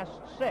last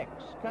 6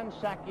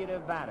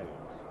 consecutive batters.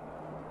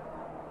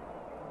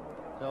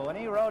 So when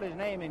he wrote his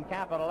name in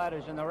capital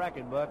letters in the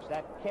record books,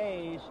 that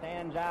K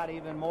stands out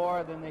even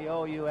more than the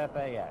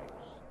OUFAX.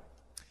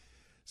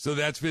 So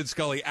that's Vin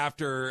Scully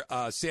after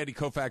Sandy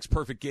Koufax's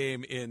perfect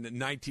game in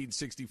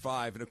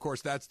 1965. And, of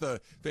course, that's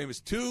the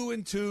famous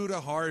 2-2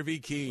 to Harvey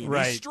Keene.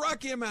 Right. He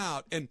struck him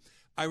out. And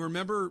I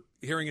remember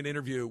hearing an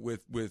interview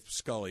with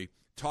Scully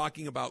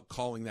talking about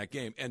calling that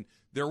game. And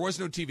there was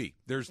no TV.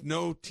 There's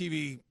no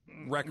TV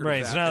record. Right,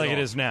 of that it's not like all. it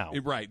is now.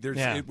 Right. There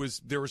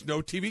was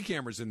no TV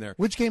cameras in there.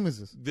 Which game is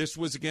this? This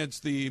was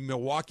against the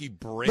Milwaukee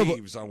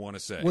Braves, I want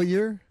to say. What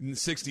year? In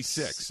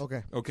 66.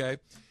 Okay.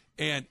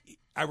 And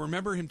I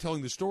remember him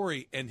telling the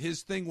story, and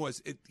his thing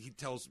was he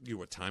tells you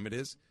what time it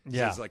is.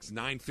 Yeah. It's like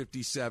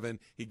 9:57.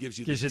 He gives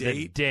you Gives the you the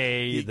date.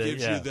 day, He the-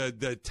 gives yeah. you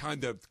the time,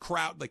 the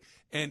crowd,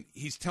 and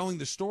he's telling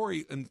the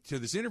story to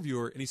this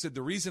interviewer, and he said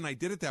the reason I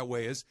did it that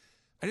way is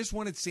I just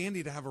wanted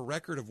Sandy to have a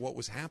record of what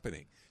was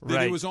happening. That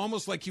Right. It was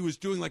almost like he was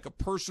doing like a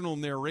personal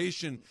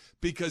narration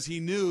because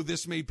he knew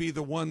this may be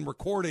the one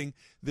recording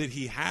that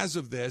he has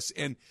of this.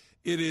 And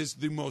it is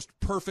the most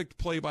perfect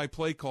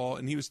play-by-play call,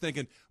 and he was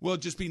thinking, well,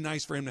 it'd just be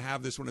nice for him to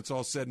have this when it's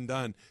all said and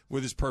done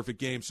with his perfect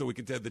game, so we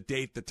can have the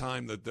date, the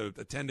time, the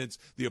attendance,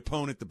 the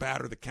opponent, the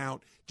batter, the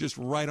count, just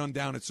write on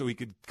down it so he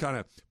could kind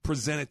of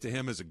present it to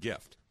him as a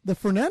gift. The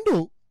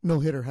Fernando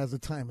no-hitter has a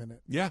time in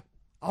it. Yeah.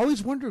 I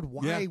always wondered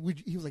why Yeah. he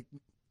was like,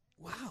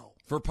 wow.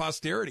 For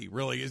posterity,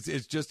 really.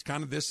 It's just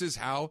kind of, this is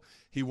how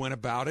he went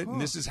about it,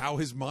 and this is how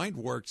his mind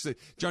works.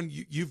 John,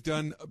 you've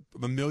done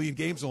a million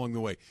games along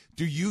the way.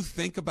 Do you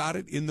think about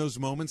it in those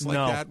moments like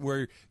that,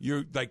 where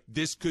you're like,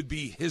 this could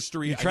be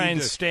history? You try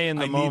and stay in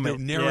the moment.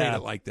 Need to narrate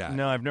it like that.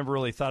 No, I've never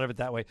really thought of it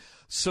that way.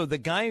 So the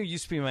guy who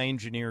used to be my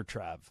engineer,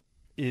 Trav,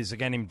 is a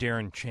guy named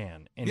Darren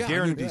Chan. And Yeah, I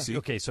Darren, knew DC.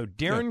 Okay, so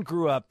Darren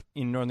grew up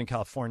in Northern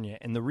California,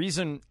 and the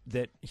reason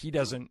that he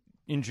doesn't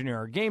engineer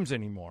our games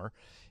anymore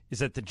is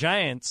that the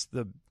Giants,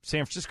 the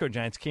San Francisco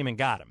Giants, came and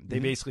got him. They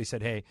basically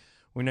said, hey,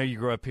 we know you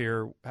grew up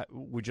here.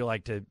 Would you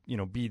like to,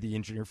 be the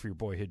engineer for your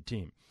boyhood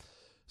team?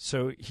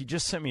 So he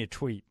just sent me a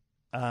tweet.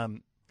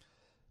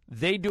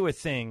 They do a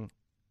thing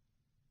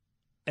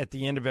at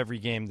the end of every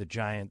game. The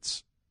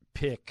Giants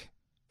pick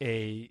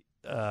a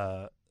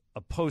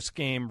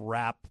post-game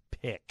wrap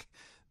pick.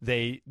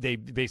 They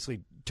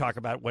basically talk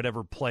about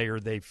whatever player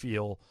they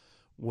feel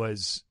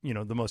was,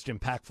 the most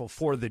impactful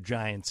for the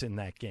Giants in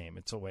that game.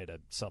 It's a way to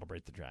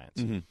celebrate the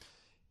Giants. Mm-hmm.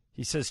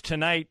 He says,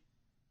 tonight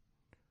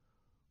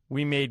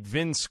we made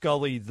Vin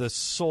Scully the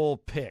sole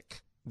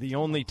pick, the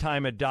only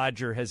time a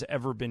Dodger has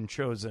ever been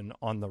chosen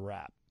on the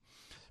wrap.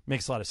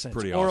 Makes a lot of sense.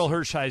 Pretty Oral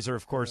awesome. Hershiser,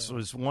 of course,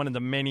 was one of the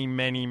many,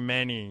 many,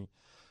 many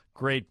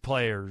great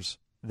players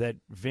that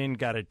Vin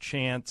got a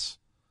chance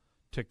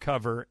to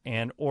cover,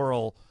 and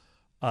Oral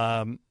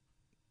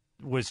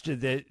was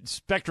the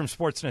Spectrum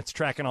Sportsnet's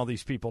tracking all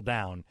these people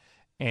down,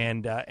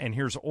 and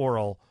here's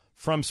Oral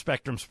from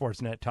Spectrum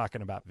Sportsnet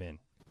talking about Vin.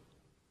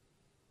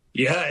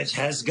 Yeah, it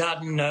has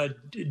gotten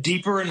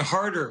deeper and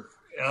harder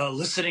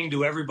listening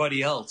to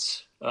everybody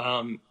else.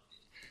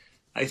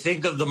 I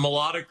think of the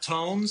melodic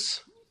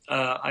tones.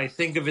 I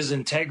think of his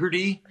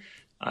integrity.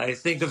 I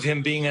think of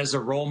him being as a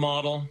role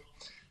model.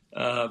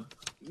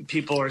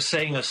 People are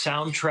saying a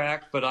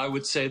soundtrack, but I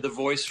would say the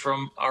voice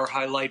from our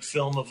highlight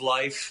film of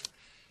life.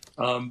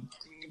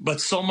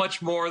 But so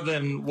much more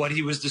than what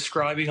he was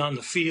describing on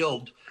the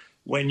field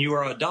when you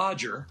are a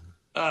Dodger.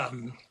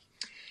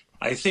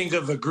 I think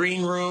of a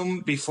green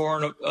room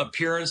before an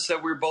appearance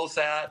that we were both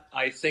at.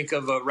 I think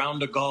of a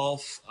round of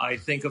golf. I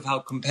think of how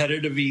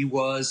competitive he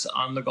was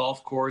on the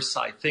golf course.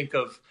 I think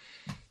of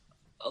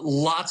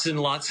lots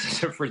and lots of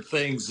different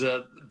things,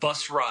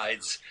 bus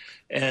rides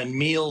and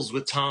meals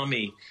with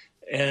Tommy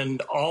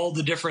and all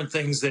the different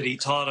things that he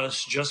taught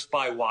us just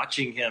by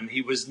watching him.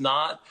 He was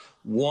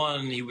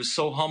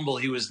so humble.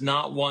 He was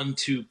not one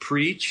to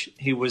preach.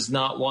 He was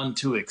not one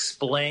to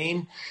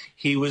explain.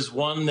 He was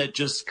one that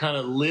just kind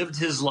of lived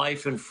his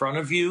life in front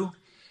of you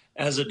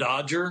as a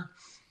Dodger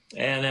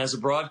and as a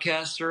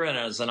broadcaster and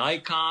as an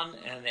icon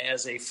and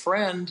as a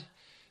friend,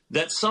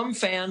 that some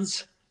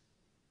fans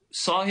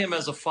saw him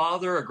as a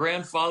father, a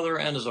grandfather,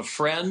 and as a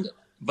friend,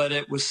 but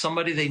it was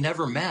somebody they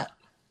never met.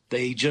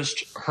 They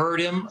just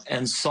heard him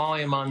and saw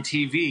him on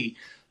TV,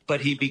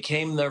 but he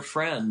became their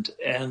friend.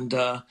 And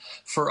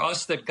for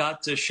us that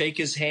got to shake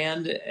his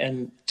hand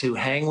and to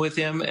hang with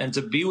him and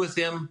to be with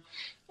him,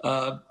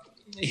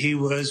 he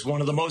was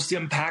one of the most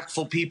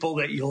impactful people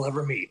that you'll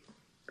ever meet.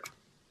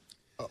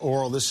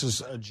 Oral, this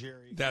is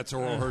Jerry. That's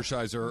Oral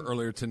Hershiser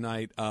earlier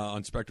tonight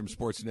on Spectrum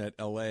Sportsnet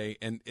LA.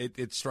 And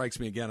it strikes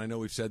me again, I know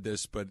we've said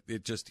this, but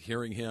it just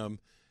hearing him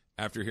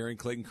after hearing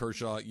Clayton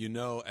Kershaw,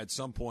 at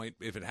some point,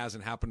 if it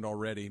hasn't happened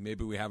already,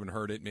 maybe we haven't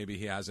heard it, maybe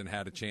he hasn't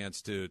had a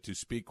chance to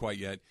speak quite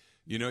yet,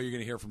 you're going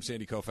to hear from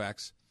Sandy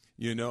Koufax.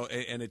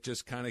 And it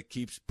just kind of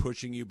keeps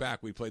pushing you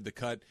back. We played the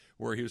cut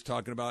where he was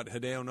talking about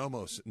Hideo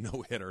Nomo's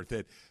no-hitter,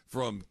 that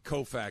from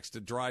Koufax to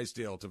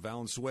Drysdale to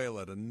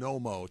Valenzuela to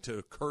Nomo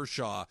to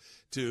Kershaw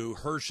to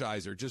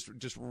Hershiser,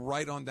 just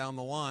right on down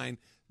the line,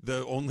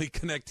 the only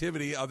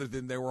connectivity other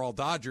than they were all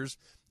Dodgers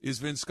is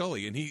Vin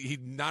Scully. And he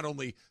not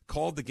only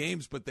called the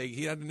games, but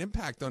he had an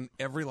impact on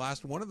every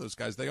last one of those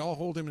guys. They all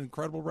hold him in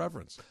incredible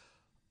reverence.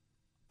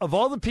 Of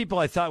all the people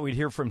I thought we'd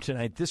hear from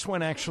tonight, this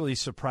one actually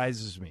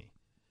surprises me.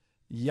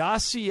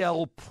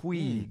 Yasiel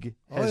Puig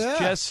has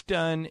just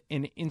done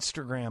an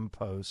Instagram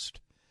post,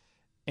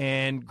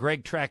 and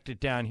Greg tracked it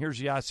down. Here's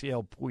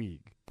Yasiel Puig.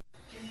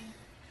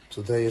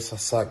 Today is a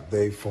sad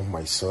day for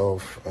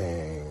myself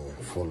and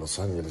for Los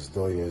Angeles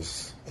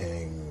Dodgers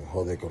and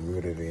for the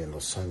community in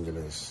Los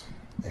Angeles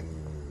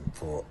and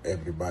for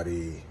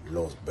everybody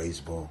lost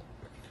baseball.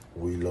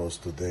 We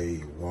lost today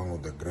one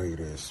of the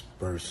greatest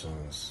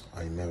persons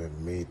I never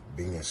met,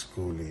 being a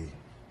schoolie.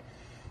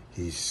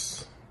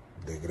 He's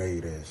the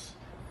greatest.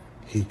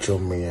 He showed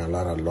me a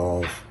lot of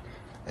love,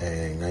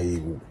 and I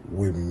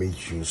will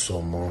miss you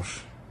so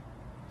much.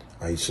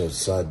 I'm so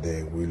sad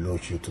that we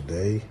lost you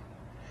today,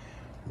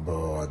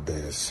 but at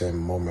the same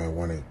moment, I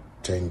want to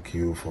thank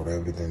you for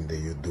everything that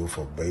you do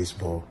for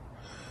baseball,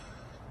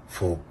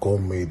 for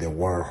calling me the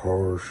wild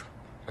horse,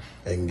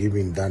 and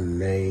giving that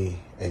name,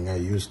 and I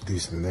use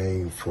this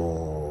name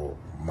for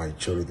my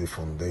charity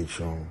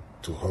foundation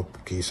to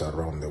help kids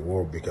around the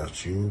world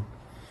because you.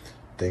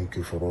 Thank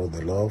you for all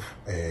the love,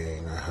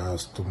 and I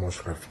have too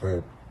much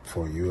respect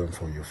for you and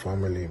for your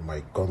family.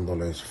 My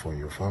condolences for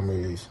your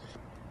families.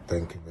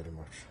 Thank you very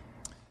much.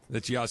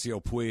 That's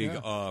Yasiel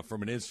Puig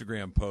from an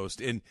Instagram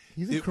post. And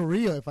he's in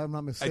Korea, if I'm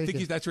not mistaken. I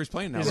think that's where he's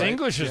playing now. His right?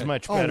 English is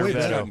much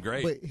better.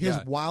 Great. Wait,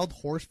 his Wild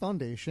Horse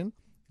Foundation,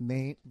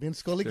 Vince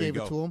Scully gave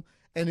it to him,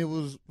 and it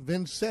was,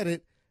 Vince said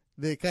it,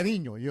 de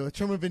cariño, a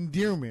term of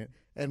endearment.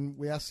 And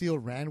Yasiel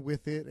ran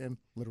with it and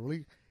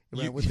literally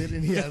ran with it,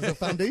 and he has a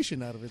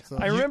foundation out of it. So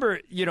I remember,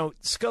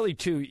 Scully,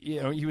 too,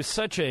 he was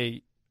such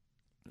a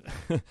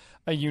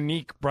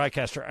unique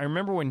broadcaster. I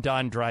remember when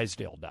Don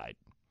Drysdale died.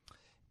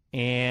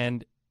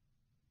 And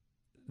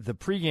the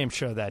pregame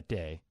show that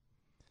day,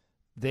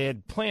 they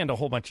had planned a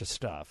whole bunch of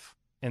stuff,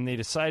 and they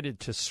decided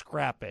to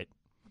scrap it,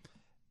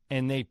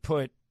 and they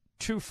put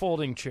 2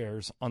 folding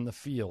chairs on the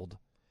field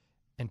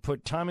and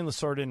put Tommy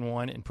Lasorda in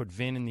one and put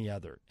Vin in the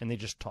other, and they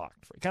just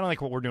talked. Kind of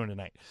like what we're doing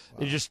tonight. Wow.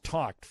 They just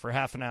talked for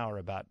half an hour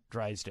about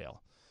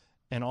Drysdale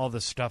and all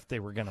the stuff they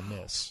were going to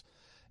miss.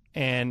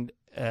 And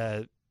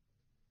I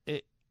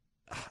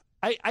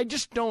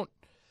just don't –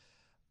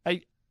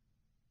 I'm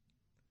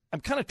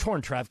kind of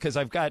torn, Trav, because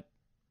I've got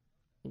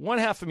one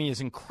half of me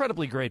is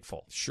incredibly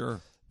grateful. Sure.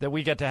 That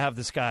we got to have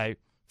this guy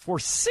for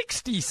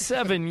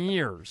 67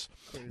 years.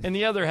 And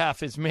the other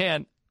half is,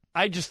 man,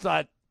 I just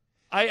thought –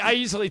 I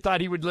easily thought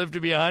he would live to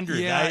be 100.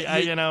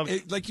 Yeah,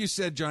 like you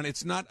said, John,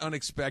 it's not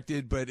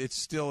unexpected, but it's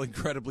still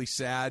incredibly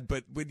sad.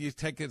 But when you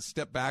take a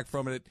step back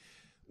from it,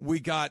 we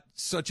got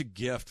such a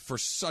gift for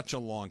such a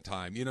long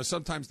time.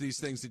 Sometimes these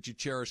things that you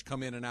cherish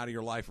come in and out of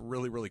your life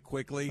really, really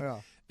quickly.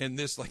 Yeah. And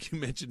this, like you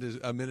mentioned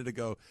a minute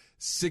ago,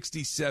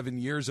 67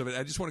 years of it.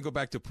 I just want to go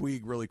back to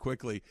Puig really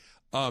quickly.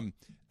 And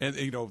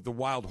the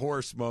Wild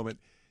Horse moment.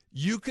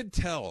 You could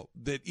tell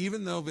that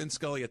even though Vince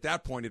Scully at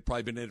that point had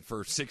probably been in it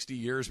for 60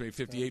 years, maybe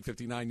 58,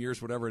 59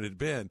 years, whatever it had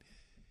been,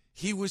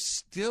 he was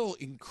still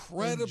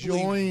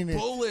incredibly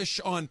bullish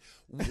on,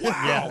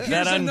 wow,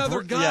 here's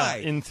another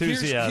guy.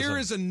 Enthusiasm. Here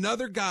is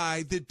another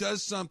guy that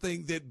does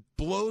something that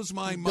blows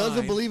my mind.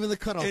 Doesn't believe in the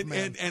cutoff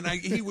man. And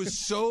he was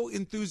so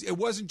enthused. It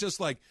wasn't just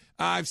like,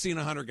 I've seen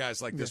 100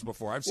 guys like this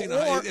before. I've seen.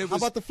 How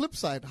about the flip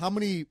side? How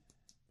many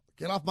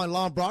get off my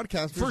lawn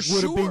broadcasters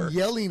would have been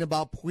yelling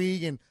about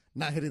Puig and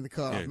not hitting the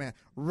cutoff, man,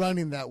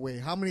 running that way?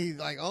 How many,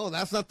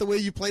 that's not the way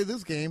you play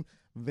this game?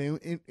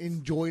 They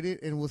enjoyed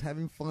it and was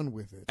having fun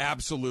with it.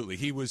 Absolutely.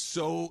 He was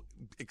so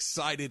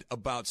excited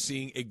about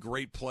seeing a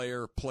great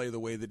player play the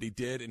way that he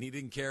did, and he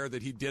didn't care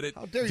that he did it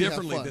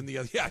differently than the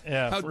other.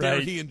 How dare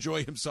he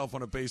enjoy himself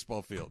on a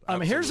baseball field?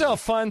 Here's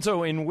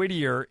Alfonso in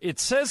Whittier. It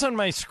says on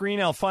my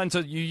screen,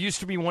 Alfonso, you used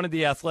to be one of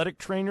the athletic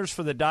trainers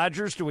for the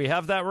Dodgers. Do we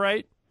have that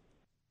right?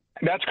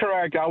 That's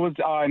correct. I was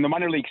in the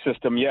minor league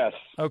system, yes.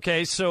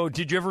 Okay, so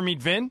did you ever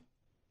meet Vin?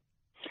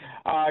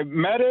 I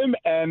met him,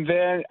 and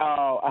then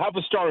I have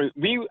a story.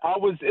 I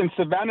was in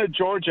Savannah,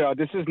 Georgia.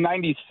 This is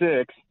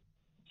 96.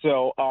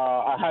 So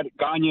I had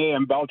Gagne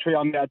and Beltre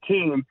on that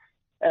team.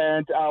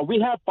 And we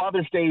had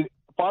Father's Day.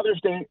 Father's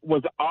Day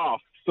was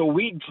off. So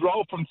we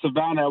drove from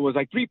Savannah. It was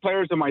like 3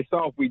 players and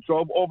myself. We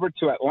drove over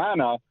to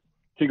Atlanta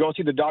to go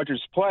see the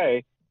Dodgers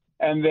play.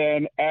 And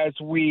then as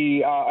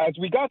we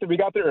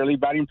got there early.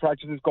 Batting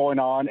practice is going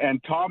on,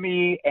 and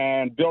Tommy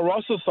and Bill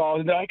Russell saw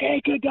us, and they're like,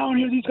 "Hey, get down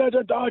here! These guys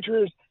are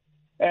Dodgers."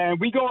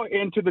 And we go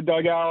into the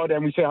dugout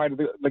and we say hi to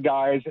the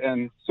guys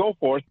and so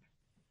forth.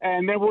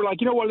 And then we're like,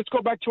 you know what? Let's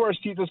go back to our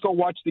seats. Let's go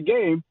watch the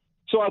game.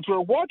 So as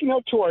we're walking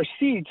up to our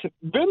seats,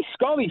 Vince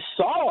Scully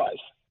saw us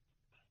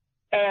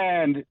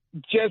and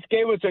just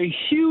gave us a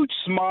huge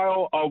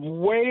smile, a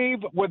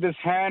wave with his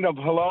hand of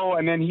hello,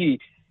 and then he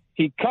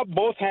cupped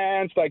both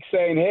hands like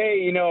saying,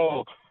 hey,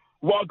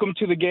 welcome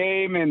to the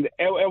game, and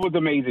it was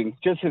amazing.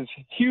 Just his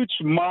huge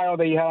smile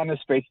that he had on his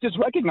face, just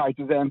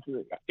recognizes them.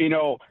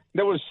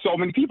 There was so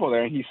many people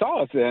there, and he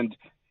saw us, and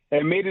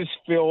it made us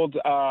feel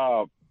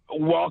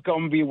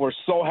welcome. We were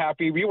so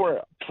happy. We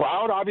were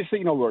proud,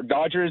 obviously. We're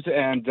Dodgers,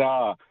 and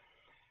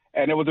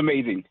it was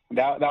amazing.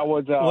 That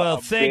was well,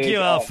 thank you,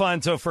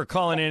 Alfonso, for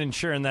calling in and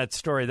sharing that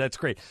story. That's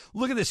great.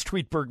 Look at this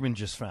tweet Bergman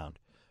just found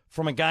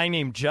from a guy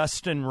named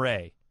Justin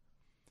Ray.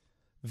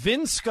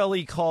 Vin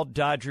Scully called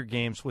Dodger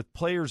games with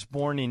players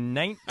born in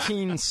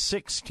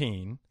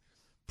 1916,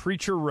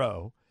 Preacher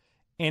Row,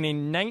 and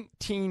in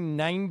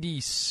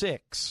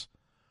 1996,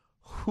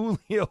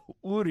 Julio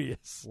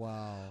Urias.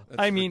 Wow.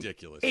 That's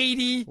ridiculous.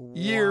 80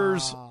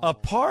 years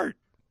apart.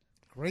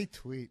 Great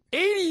tweet.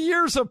 80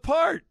 years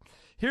apart.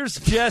 Here's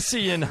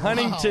Jesse in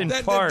Huntington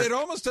Park. That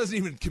almost doesn't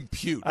even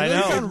compute. I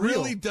know. It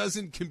really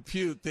doesn't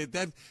compute.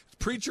 That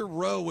Preacher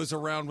Row was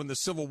around when the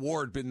Civil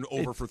War had been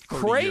over for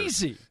 30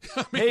 crazy. Years.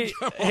 I mean,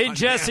 hey,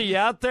 Jesse, you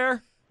out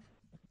there?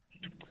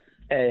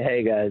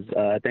 Hey, guys.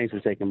 Thanks for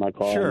taking my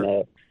call. Sure.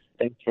 And,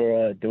 thanks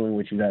for doing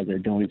what you guys are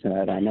doing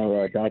tonight. I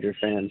know Dodger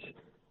fans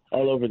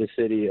all over the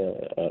city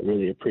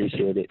really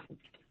appreciate it.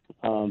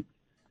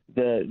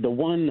 The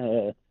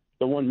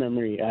the one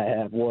memory I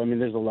have. Well, I mean,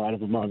 there's a lot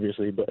of them,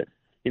 obviously, but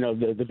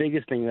the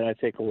biggest thing that I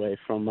take away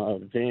from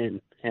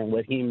Vin and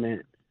what he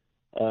meant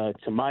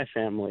to my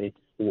family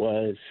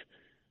was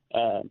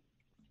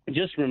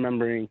just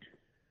remembering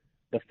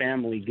the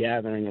family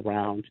gathering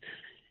around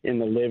in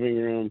the living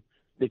room.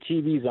 The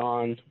TV's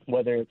on,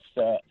 whether it's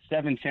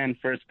 7:10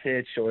 first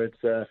pitch or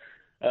it's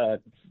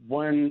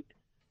 1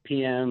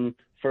 p.m.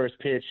 first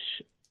pitch,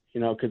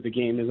 because the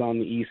game is on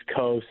the East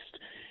Coast.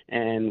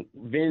 And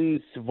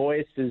Vin's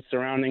voice is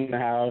surrounding the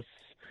house,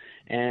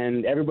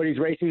 and everybody's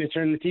racing to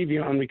turn the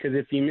TV on, because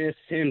if you miss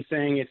him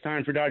saying it's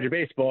time for Dodger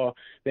baseball,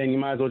 then you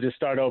might as well just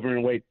start over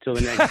and wait till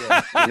the next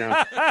day.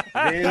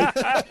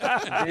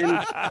 Vin,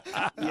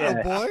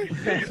 yeah. Oh, boy.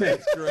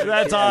 That's great.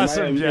 That's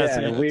awesome,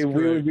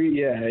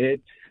 Jesse.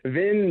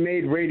 Vin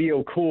made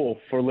radio cool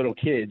for little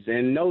kids,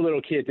 and no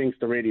little kid thinks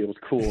the radio is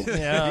cool.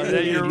 Yeah,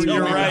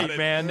 you're right,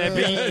 man.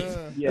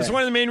 That's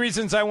one of the main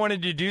reasons I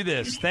wanted to do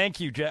this. Thank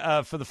you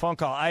for the phone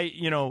call.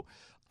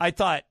 I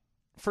thought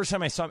first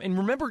time I saw him, and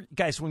remember,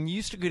 guys, when you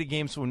used to go to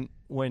games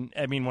when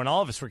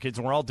all of us were kids,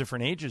 and we're all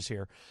different ages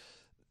here.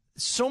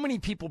 So many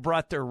people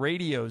brought their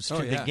radios to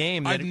the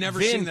game. I've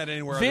never seen that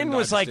anywhere. Vin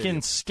was like Stadium.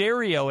 in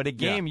stereo at a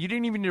game. Yeah. You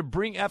didn't even need to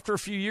bring. After a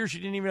few years, you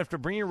didn't even have to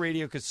bring your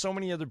radio because so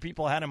many other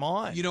people had him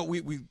on.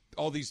 We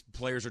all these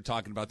players are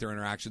talking about their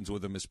interactions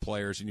with him as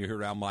players, and you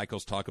hear Al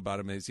Michaels talk about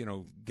him as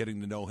getting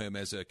to know him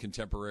as a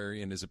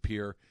contemporary and as a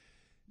peer.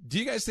 Do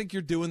you guys think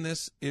you're doing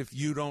this if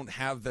you don't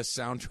have the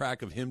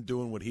soundtrack of him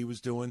doing what he was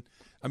doing?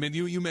 I mean,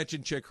 you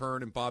mentioned Chick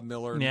Hearn and Bob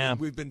Miller. And yeah.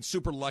 We've been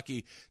super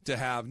lucky to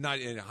have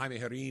Jaime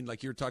Herrín,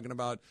 like you're talking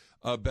about,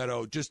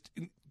 Beto. Just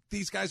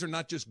these guys are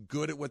not just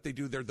good at what they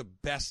do; they're the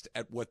best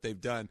at what they've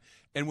done.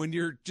 And when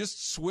you're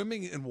just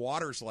swimming in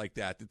waters like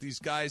that these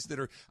guys that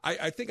are,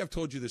 I think I've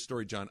told you this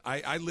story, John.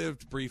 I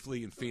lived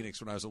briefly in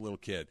Phoenix when I was a little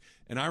kid,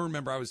 and I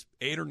remember I was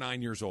 8 or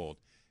 9 years old.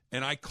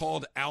 And I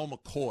called Al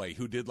McCoy,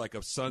 who did like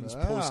a Suns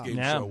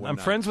postgame show one I'm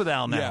night. friends with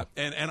Al now.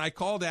 Yeah, and I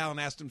called Al and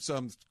asked him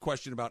some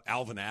question about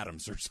Alvin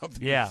Adams or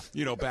something. Yeah.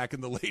 Back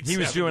in the late 70s. He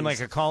was doing like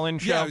a call-in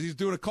show? Yeah, he was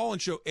doing a call-in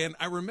show. And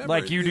I remember.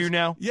 Like you do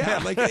now? Yeah,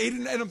 like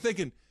and I'm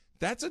thinking,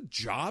 that's a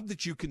job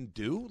that you can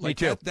do?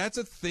 Like Me too. That's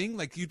a thing?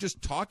 Like you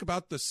just talk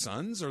about the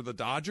Suns or the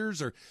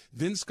Dodgers or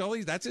Vin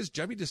Scully? That's his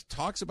job. He just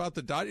talks about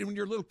the Dodgers. And when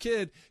you're a little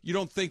kid, you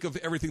don't think of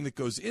everything that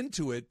goes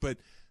into it, but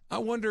I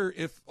wonder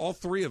if all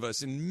three of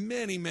us and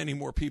many, many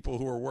more people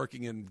who are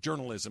working in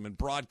journalism and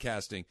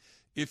broadcasting,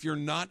 if you're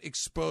not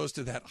exposed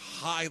to that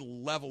high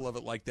level of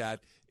it like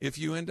that, if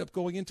you end up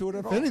going into it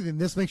at all. If anything,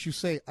 this makes you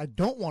say, I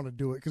don't want to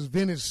do it because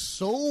Vin is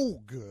so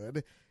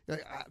good.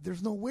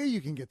 There's no way you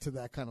can get to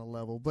that kind of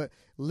level. But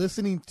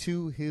listening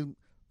to him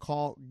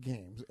call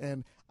games,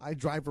 and I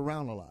drive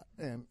around a lot.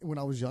 And when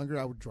I was younger,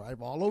 I would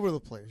drive all over the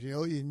place,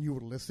 and you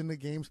would listen to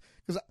games.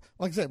 Because,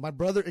 like I said, my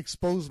brother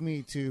exposed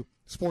me to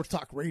sports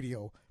talk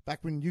radio back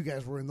when you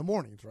guys were in the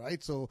mornings,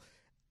 right? So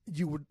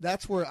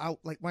that's where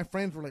my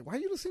friends were like, why are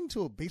you listening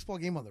to a baseball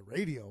game on the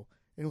radio?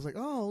 And it was like,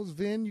 oh, it was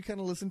Vin. You kind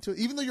of listen to it.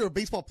 Even though you're a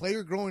baseball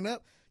player growing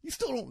up, you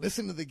still don't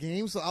listen to the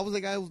game. So I was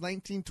like, I was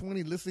 19,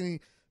 20 listening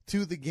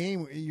to the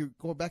game. You're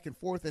going back and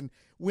forth. And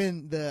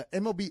when the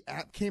MLB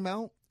app came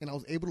out and I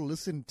was able to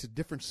listen to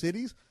different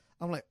cities,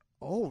 I'm like,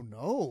 oh,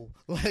 no.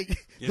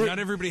 Like, not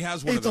everybody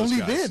has one of those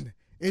guys. Vin.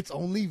 It's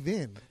only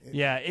Vin.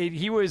 Yeah,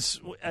 he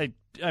was,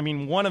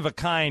 one of a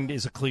kind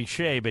is a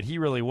cliche, but he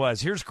really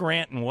was. Here's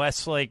Grant in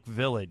Westlake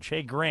Village.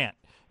 Hey, Grant,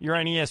 you're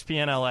on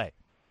ESPN LA.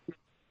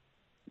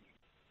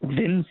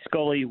 Vin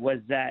Scully was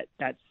that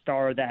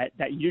star that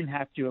you didn't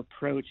have to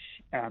approach.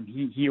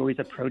 He always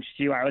approached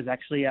you. I was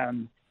actually,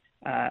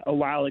 a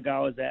while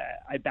ago,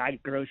 I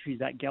bagged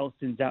groceries at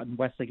Gelston's out in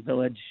Westlake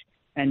Village,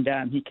 and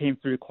he came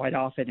through quite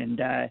often,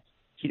 and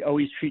he'd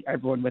always treat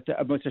everyone with the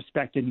utmost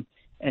respect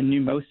and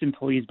knew most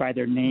employees by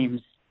their names.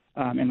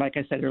 And like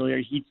I said earlier,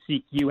 he'd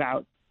seek you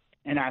out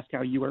and ask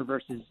how you were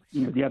versus,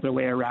 the other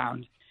way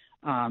around.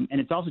 And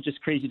it's also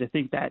just crazy to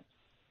think that,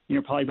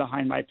 probably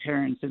behind my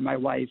parents and my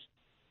wife,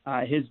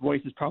 his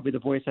voice is probably the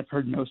voice I've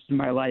heard most in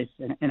my life.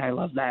 And I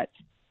love that.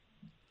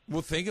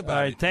 Well, think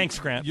about it. Thanks,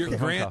 Grant.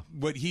 Grant,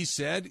 what he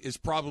said is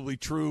probably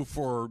true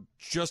for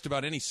just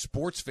about any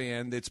sports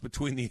fan that's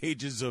between the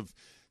ages of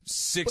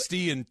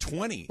 60 and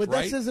 20, but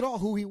right? That says it all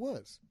who he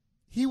was.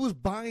 He was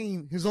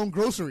buying his own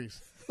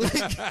groceries. Like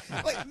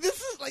this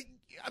is like,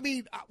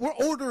 we're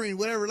ordering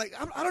whatever. Like,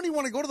 I don't even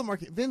want to go to the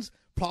market. Vin's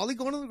probably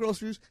going to the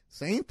groceries,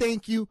 saying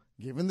thank you,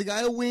 giving the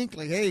guy a wink,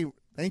 like, hey,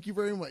 thank you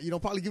very much.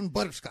 Probably giving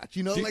butterscotch,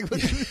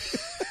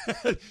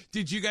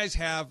 Did you guys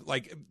have,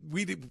 like,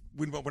 we did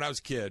when I was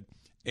a kid,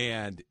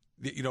 and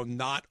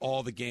not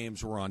all the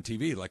games were on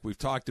TV, like we've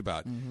talked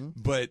about. Mm-hmm.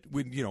 But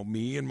when,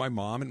 me and my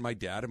mom and my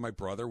dad and my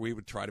brother, we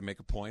would try to make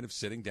a point of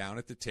sitting down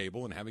at the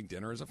table and having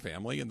dinner as a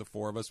family, and the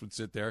four of us would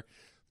sit there.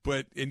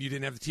 and you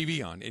didn't have the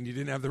TV on, and you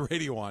didn't have the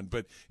radio on.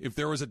 But if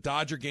there was a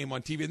Dodger game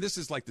on TV, and this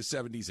is like the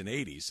 70s and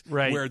 80s,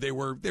 right, where there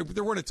weren't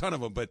a ton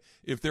of them, but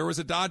if there was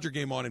a Dodger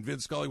game on and Vin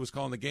Scully was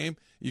calling the game,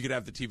 you could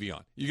have the TV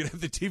on. You could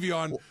have the TV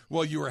on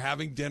while you were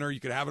having dinner. You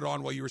could have it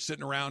on while you were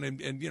sitting around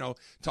and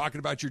talking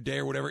about your day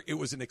or whatever. It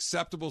was an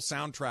acceptable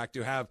soundtrack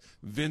to have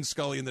Vin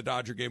Scully in the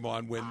Dodger game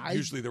on when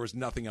usually there was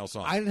nothing else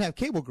on. I didn't have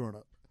cable growing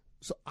up,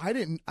 so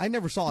I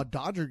never saw a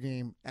Dodger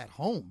game at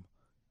home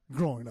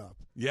growing up.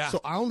 Yeah.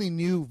 So I only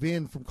knew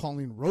Vin from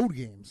calling road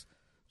games.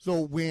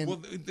 So when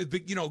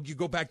you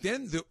go back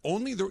then,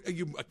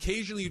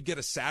 occasionally you'd get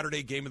a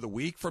Saturday game of the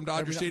week from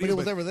Dodger Stadium, but it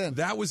was never then.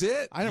 That was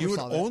it. I never you would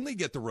saw that. only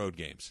get the road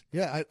games.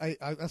 Yeah, I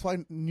that's why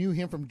I knew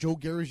him from Joe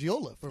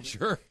Garagiola.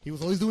 Sure, he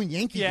was always doing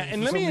Yankee games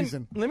and for some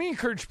reason. let me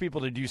encourage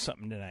people to do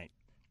something tonight.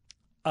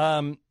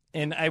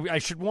 And I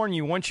should warn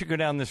you, once you go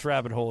down this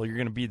rabbit hole, you're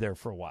going to be there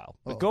for a while.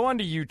 But go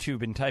onto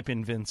YouTube and type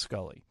in Vin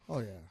Scully. Oh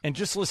yeah, and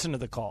just listen to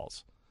the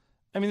calls.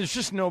 I mean, there's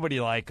just nobody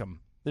like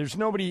him. There's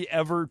nobody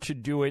ever to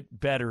do it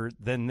better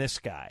than this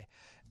guy.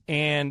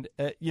 And,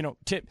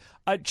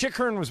 Chick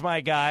Hearn was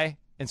my guy.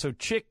 And so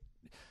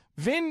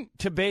Vin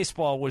to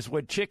baseball was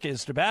what Chick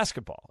is to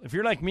basketball. If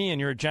you're like me and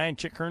you're a giant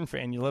Chick Hearn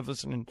fan, you love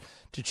listening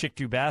to Chick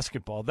do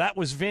basketball, that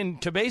was Vin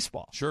to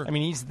baseball. Sure. I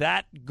mean, he's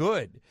that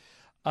good.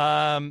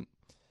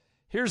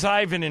 Here's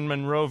Ivan in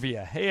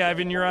Monrovia. Hey,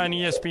 Ivan, you're on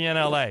ESPN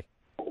LA.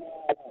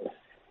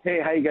 Hey,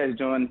 how you guys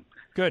doing?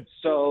 Good.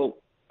 So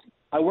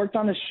I worked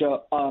on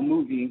a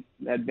movie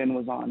that Ben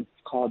was on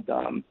called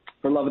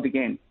For Love of the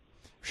Game.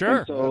 Sure.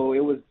 And so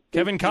it was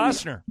Kevin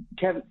Costner.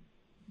 Kevin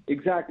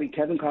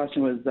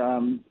Costner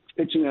was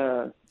pitching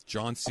a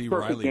John C.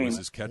 perfect Reilly game. was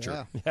his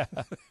catcher. Yeah.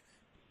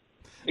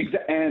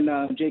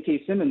 And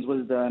J.K. Simmons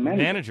was the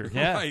manager.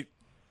 Yeah. Right.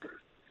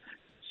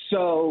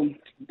 So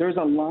there's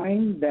a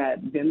line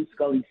that Vin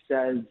Scully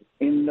says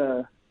in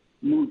the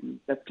movie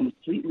that's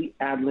completely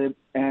ad-lib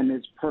and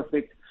is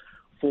perfect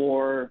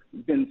for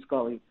Vin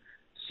Scully.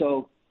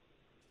 So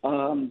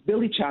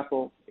Billy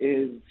Chappell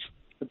is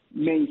the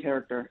main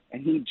character,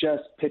 and he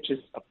just pitches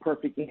a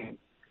perfect game.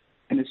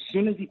 And as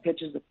soon as he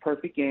pitches a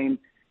perfect game,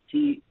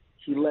 he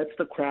lets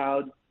the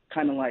crowd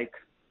kind of like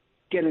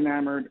get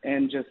enamored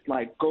and just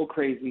like go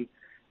crazy.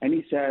 And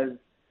he says,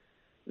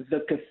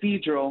 the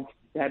cathedral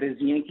that is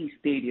Yankee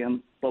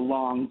Stadium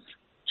belongs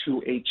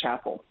to a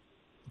chapel.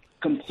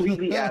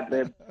 Completely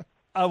ad-lib.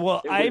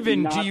 Well,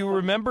 Ivan, do you fun.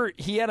 remember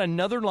he had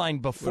another line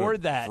before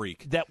that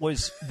freak. that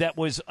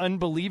was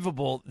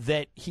unbelievable,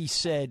 that he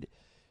said,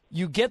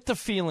 you get the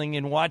feeling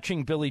in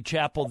watching Billy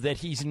Chappell that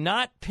he's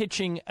not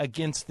pitching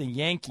against the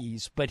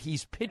Yankees, but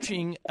he's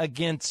pitching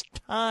against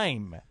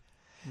time.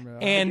 No.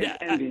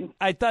 And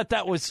I thought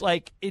that was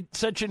like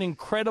such an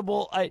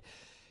incredible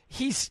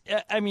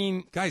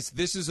Guys,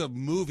 this is a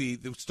movie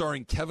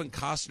starring Kevin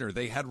Costner.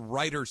 They had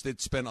writers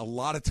that spent a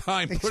lot of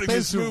time putting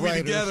this movie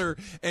together,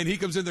 and he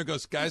comes in there and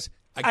goes, guys,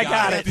 I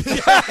got it.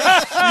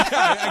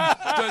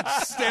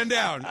 Stand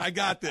down. I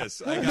got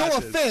this. No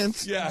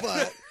offense,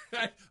 but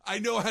I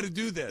know how to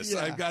do this.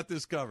 Yeah. I've got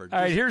this covered. All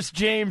right, here's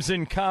James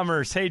in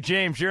Commerce. Hey,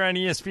 James, you're on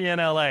ESPN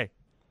LA.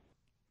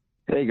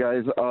 Hey,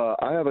 guys.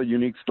 I have a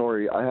unique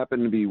story. I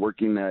happened to be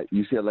working at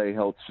UCLA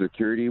Health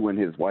Security when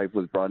his wife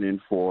was brought in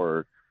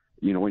for,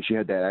 when she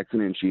had that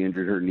accident and she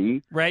injured her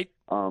knee. Right.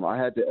 I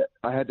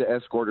had to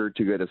escort her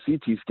to get a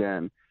CT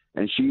scan.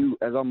 And she,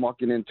 as I'm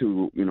walking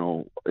into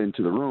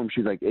the room,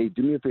 she's like, hey,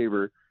 do me a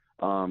favor.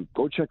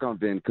 Go check on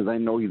Vin because I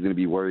know he's going to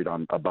be worried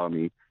about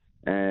me.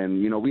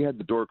 And, we had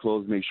the door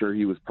closed, make sure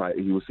he was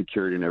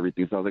secured and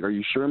everything. So I was like, are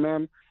you sure,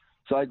 ma'am?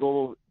 So I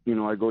go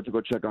to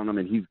go check on him,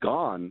 and he's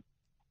gone.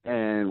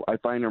 And I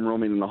find him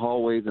roaming in the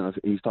hallways, and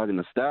he's talking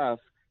to staff.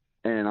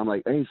 And I'm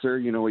like, hey, sir,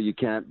 you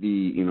can't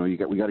be, we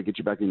got to get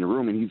you back in your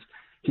room. And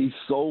he's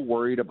so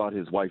worried about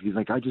his wife. He's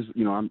like, I just,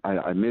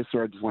 I miss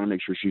her. I just want to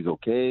make sure she's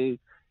okay.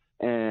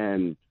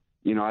 And,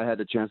 I had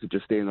the chance to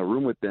just stay in the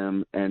room with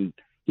them. And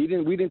we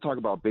didn't talk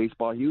about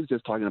baseball. He was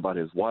just talking about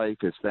his wife,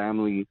 his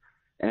family.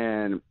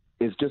 And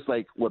it's just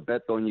like what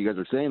Beto and you guys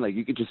are saying. Like,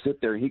 you could just sit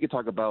there and he could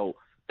talk about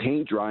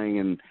paint drying,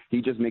 and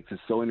he just makes it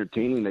so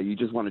entertaining that you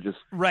just want to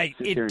just right.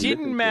 sit there It and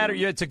didn't listen matter. to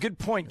him. Yeah, it's a good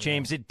point,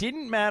 James. It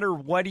didn't matter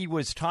what he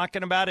was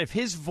talking about. If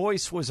his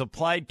voice was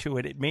applied to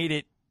it, it made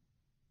it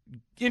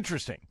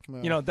interesting.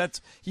 Yeah.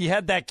 He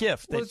had that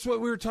gift. Well, that's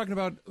what we were talking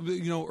about,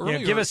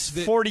 earlier. Give us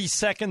 40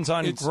 seconds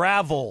on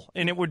gravel,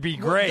 and it would be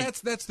great. Well,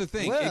 that's the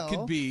thing. Well. It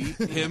could be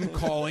him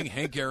calling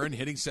Hank Aaron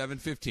hitting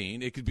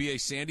 715. It could be a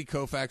Sandy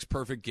Koufax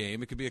perfect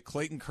game. It could be a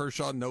Clayton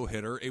Kershaw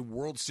no-hitter, a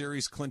World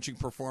Series clinching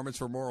performance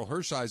for Morel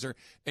Hershiser,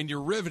 and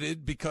you're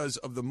riveted because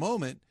of the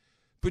moment,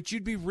 but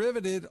you'd be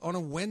riveted on a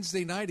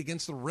Wednesday night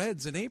against the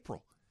Reds in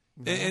April.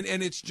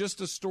 And it's just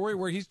a story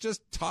where he's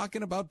just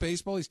talking about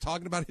baseball. He's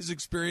talking about his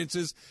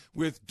experiences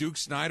with Duke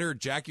Snider, or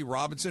Jackie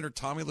Robinson, or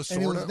Tommy Lasorda,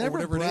 And it was never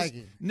or whatever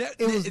bragging. it is.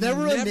 It was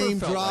never a name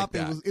felt drop.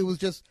 like that. It was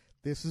just,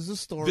 this is a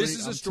story. This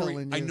is a I'm story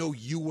telling I you. know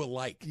you will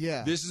like.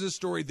 Yeah. This is a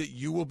story that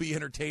you will be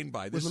entertained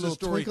by. This With is a a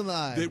story twinkle in the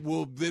eye.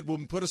 that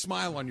will put a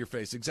smile on your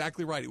face.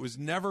 Exactly right. It was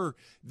never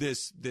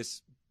this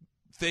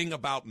thing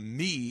about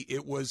me.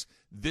 It was,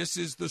 this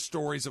is the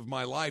stories of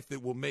my life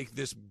that will make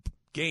this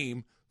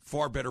game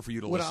far better for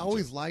you to listen to. What I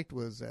always liked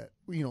was that,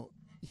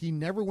 he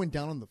never went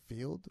down on the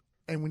field.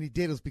 And when he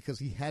did, it was because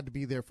he had to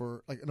be there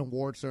for like an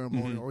award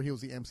ceremony or he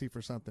was the MC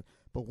for something.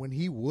 But when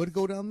he would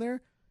go down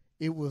there,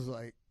 it was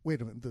like, wait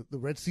a minute, the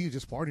Red Sea is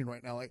just partying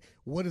right now. Like,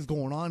 what is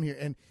going on here?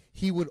 And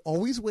he would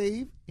always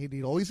wave, and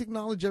he'd always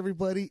acknowledge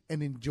everybody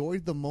and enjoy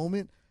the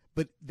moment.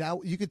 But that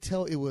you could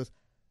tell it was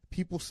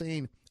people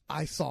saying,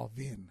 I saw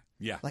Vin.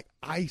 Yeah. Like,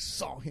 I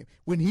saw him.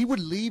 When he would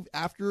leave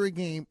after a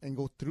game and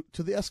go through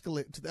to the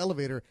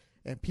elevator,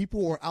 and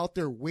people were out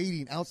there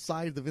waiting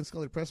outside the Vin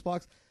Scully press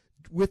box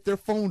with their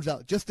phones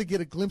out just to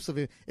get a glimpse of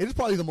it. It is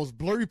probably the most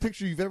blurry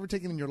picture you've ever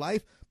taken in your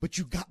life, but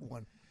you got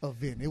one of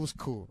Vin. It was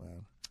cool,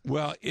 man.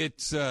 Well,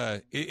 it's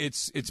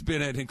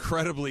been an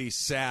incredibly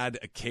sad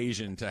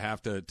occasion to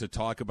have to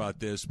talk about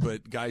this,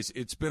 but guys,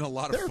 it's been a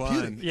lot of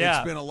fun. Yeah.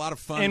 It's been a lot of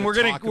fun. And we're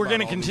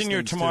gonna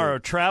continue tomorrow.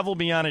 Too. Travel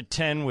be on at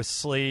 10 with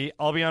Slee.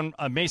 I'll be on.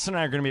 Mason and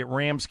I are going to be at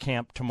Rams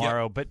camp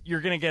tomorrow, but you're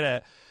going to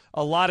get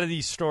a lot of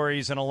these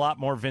stories and a lot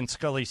more Vin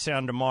Scully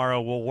sound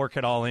tomorrow. We'll work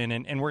it all in,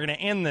 and we're going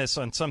to end this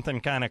on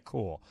something kind of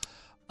cool.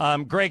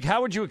 Greg,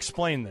 how would you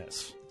explain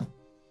this?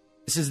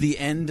 This is the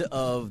end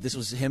of, this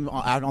was him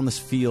out on this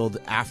field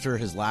after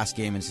his last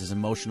game. It's his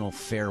emotional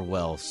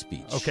farewell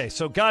speech. Okay,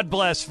 so God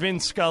bless Vin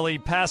Scully,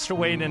 passed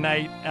away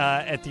tonight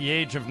at the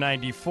age of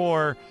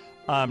 94.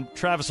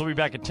 Travis will be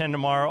back at 10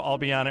 tomorrow. I'll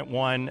be on at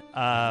 1.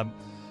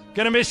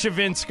 Gonna miss you,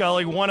 Vin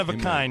Scully. One of a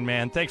kind,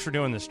 man. Thanks for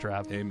doing this,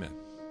 Trav. Amen.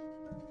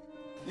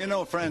 You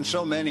know, friends,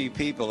 so many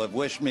people have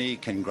wished me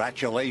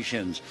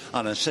congratulations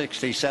on a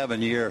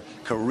 67-year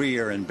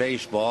career in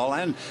baseball,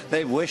 and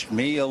they've wished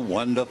me a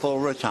wonderful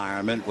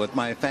retirement with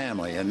my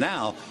family. And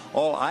now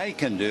all I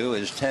can do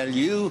is tell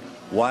you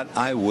what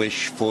I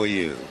wish for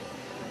you.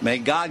 May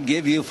God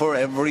give you for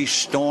every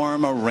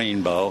storm a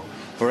rainbow,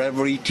 for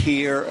every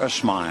tear a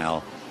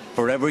smile,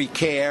 for every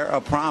care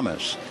a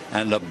promise,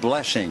 and a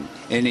blessing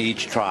in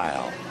each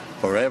trial.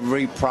 For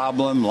every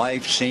problem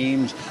life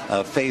seems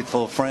a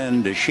faithful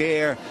friend to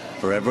share,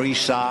 for every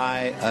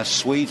sigh a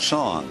sweet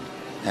song,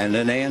 and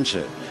an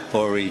answer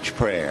for each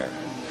prayer.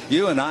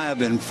 You and I have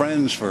been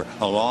friends for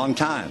a long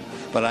time,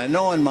 but I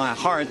know in my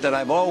heart that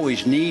I've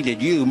always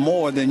needed you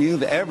more than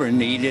you've ever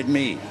needed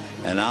me.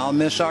 And I'll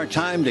miss our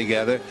time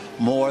together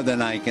more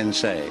than I can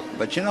say.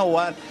 But you know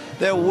what?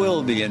 There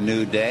will be a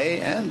new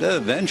day and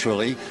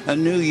eventually a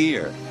new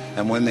year.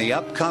 And when the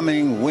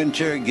upcoming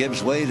winter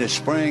gives way to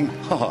spring,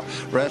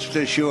 rest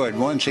assured,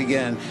 once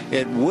again,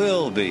 it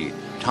will be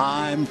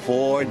time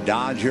for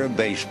Dodger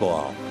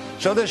baseball.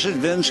 So this is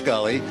Vin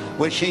Scully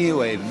wishing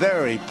you a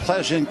very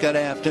pleasant good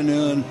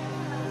afternoon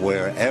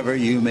wherever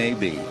you may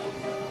be.